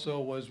 It also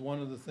was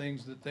one of the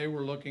things that they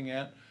were looking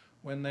at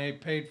when they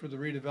paid for the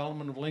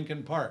redevelopment of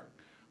Lincoln Park,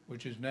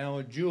 which is now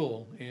a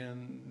jewel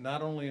in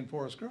not only in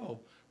Forest Grove,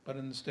 but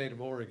in the state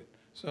of Oregon.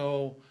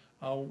 So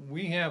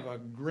we have a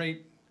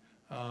great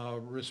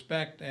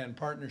respect and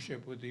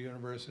partnership with the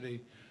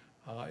university.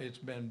 It's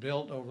been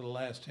built over the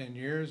last 10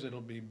 years.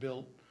 It'll be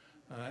built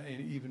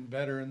even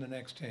better in the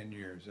next 10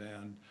 years.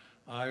 And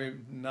I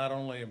not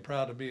only am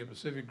proud to be a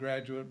Pacific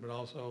graduate, but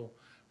also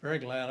very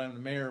glad I'm the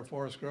mayor of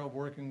Forest Grove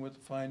working with a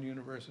fine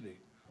university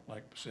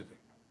like Pacific.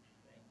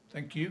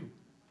 Thank you.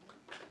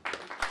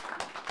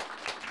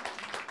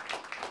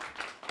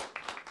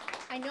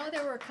 I know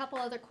there were a couple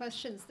other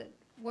questions that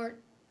weren't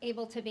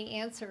able to be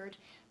answered,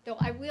 though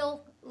I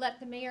will let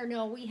the mayor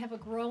know we have a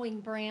growing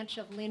branch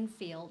of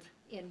Linfield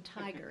in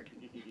Tigard.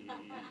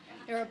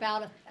 There are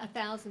about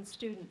 1,000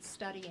 students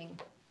studying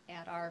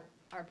at our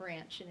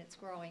branch, and it's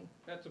growing.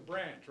 That's a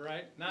branch,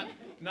 right?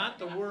 Not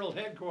the world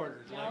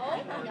headquarters.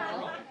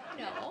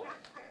 No.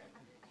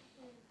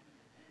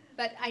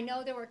 But I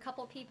know there were a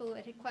couple people who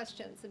had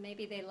questions, and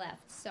maybe they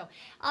left. So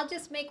I'll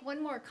just make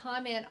one more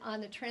comment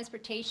on the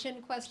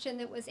transportation question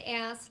that was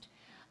asked.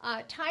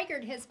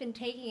 Tigard has been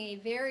taking a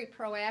very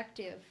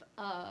proactive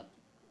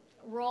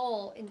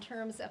role in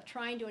terms of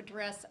trying to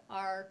address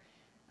our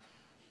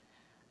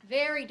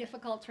very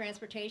difficult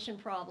transportation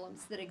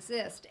problems that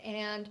exist.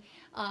 And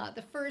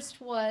the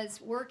first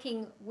was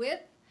working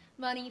with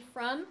money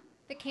from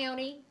the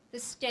county, the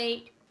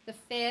state, the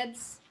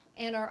feds,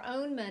 and our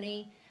own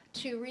money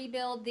to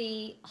rebuild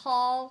the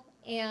Hall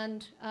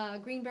and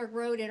Greenberg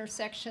Road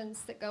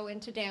intersections that go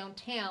into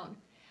downtown.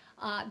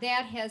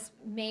 That has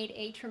made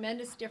a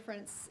tremendous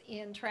difference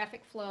in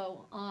traffic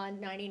flow on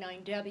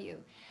 99W.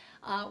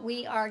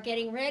 We are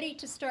getting ready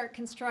to start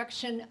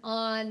construction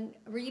on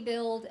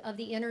rebuild of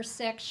the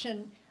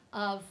intersection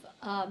of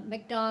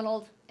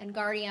McDonald and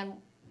Guardian,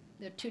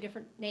 they're two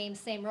different names,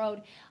 same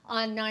road,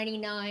 on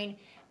 99.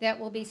 That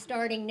will be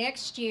starting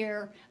next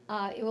year.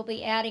 It will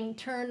be adding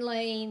turn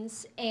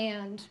lanes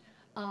and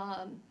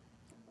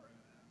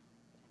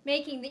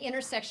making the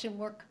intersection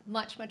work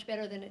much, much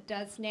better than it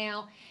does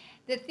now.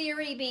 The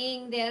theory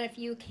being that if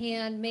you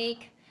can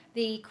make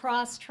the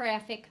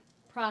cross-traffic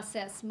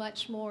process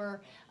much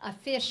more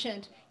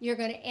efficient, you're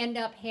going to end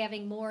up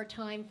having more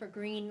time for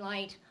green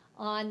light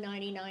on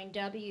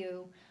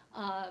 99W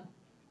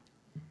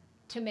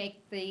to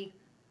make the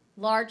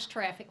large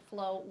traffic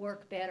flow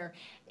work better.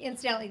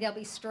 Incidentally, they'll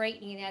be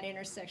straightening that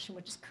intersection,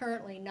 which is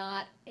currently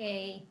not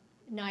a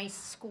nice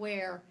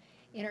square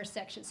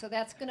intersection. So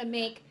that's going to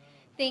make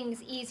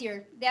things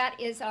easier. That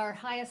is our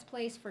highest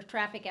place for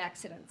traffic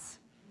accidents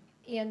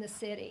in the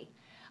city.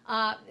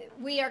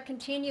 We are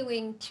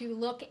continuing to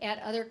look at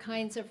other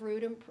kinds of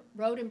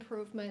road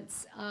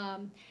improvements.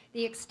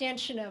 The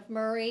extension of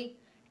Murray,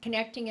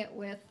 connecting it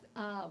with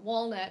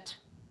Walnut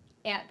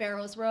at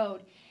Barrows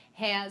Road,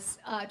 has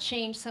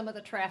changed some of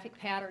the traffic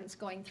patterns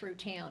going through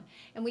town.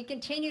 And we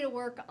continue to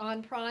work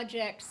on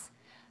projects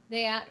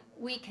that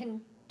we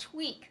can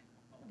tweak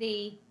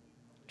the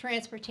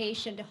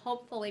transportation to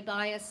hopefully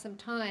buy us some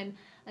time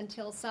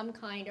until some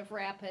kind of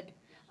rapid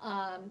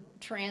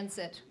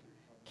transit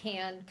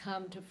can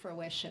come to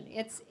fruition.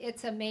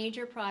 It's a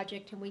major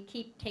project, and we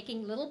keep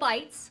taking little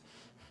bites,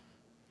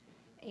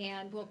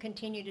 and we'll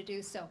continue to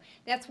do so.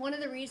 That's one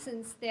of the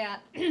reasons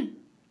that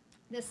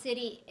the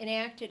city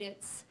enacted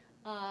its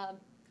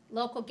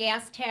local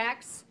gas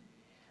tax,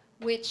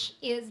 which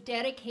is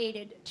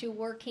dedicated to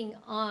working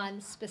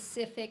on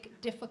specific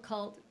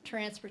difficult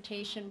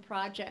transportation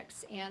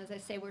projects. And as I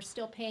say, we're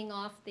still paying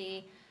off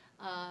the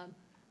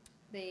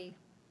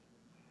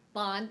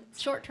bond,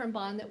 short-term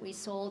bond that we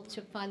sold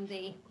to fund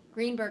the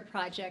Greenberg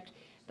project,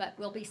 but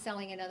we'll be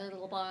selling another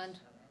little bond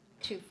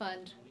to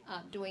fund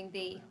doing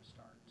the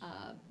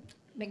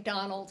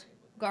McDonald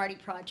Gardy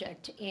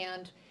project.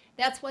 And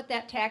that's what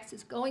that tax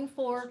is going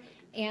for,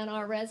 and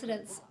our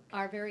residents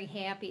are very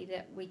happy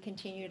that we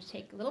continue to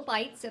take little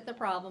bites at the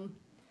problem,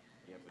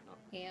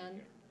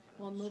 and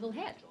we'll move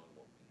ahead.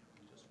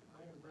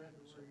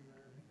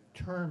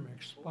 Term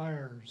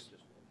expires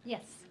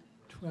Yes.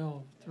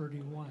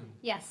 12/31.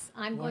 Yes,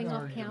 I'm going off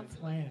What are your council.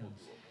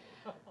 plans?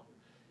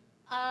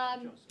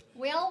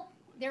 Well,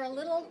 they're a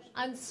little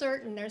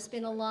uncertain. There's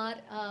been a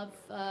lot of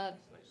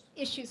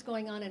issues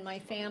going on in my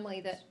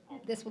family that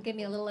this will give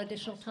me a little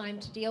additional time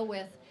to deal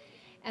with.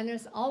 And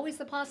there's always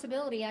the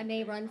possibility I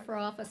may run for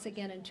office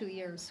again in 2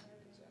 years.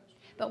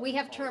 But we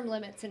have term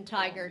limits in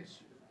Tigard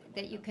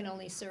that you can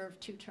only serve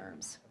 2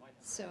 terms.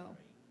 So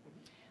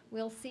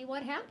we'll see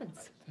what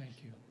happens.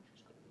 Thank you.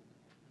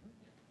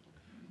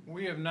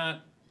 We have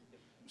not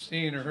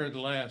seen or heard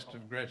the last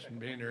of Gretchen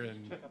Buehner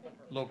in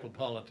local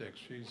politics.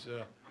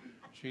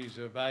 She's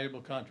a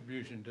valuable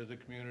contribution to the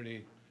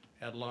community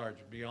at large,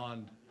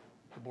 beyond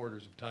the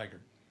borders of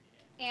Tigard.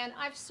 And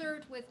I've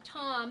served with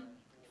Tom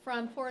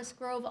from Forest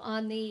Grove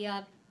on the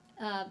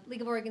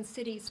League of Oregon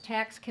Cities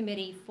Tax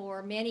Committee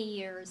for many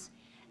years.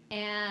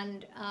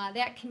 And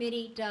that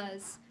committee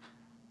does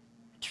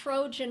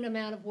Trojan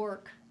amount of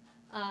work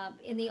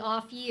in the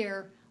off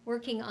year,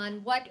 working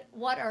on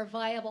what are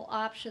viable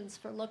options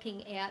for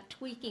looking at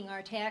tweaking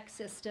our tax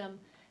system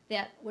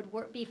that would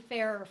be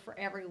fairer for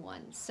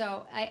everyone.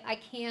 So I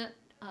can't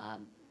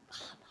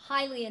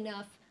highly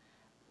enough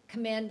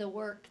commend the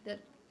work that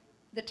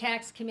the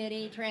tax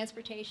committee,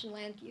 transportation,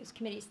 land use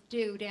committees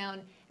do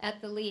down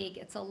at the league.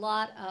 It's a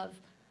lot of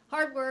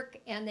hard work,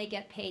 and they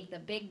get paid the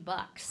big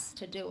bucks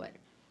to do it,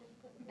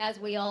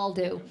 as we all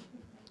do.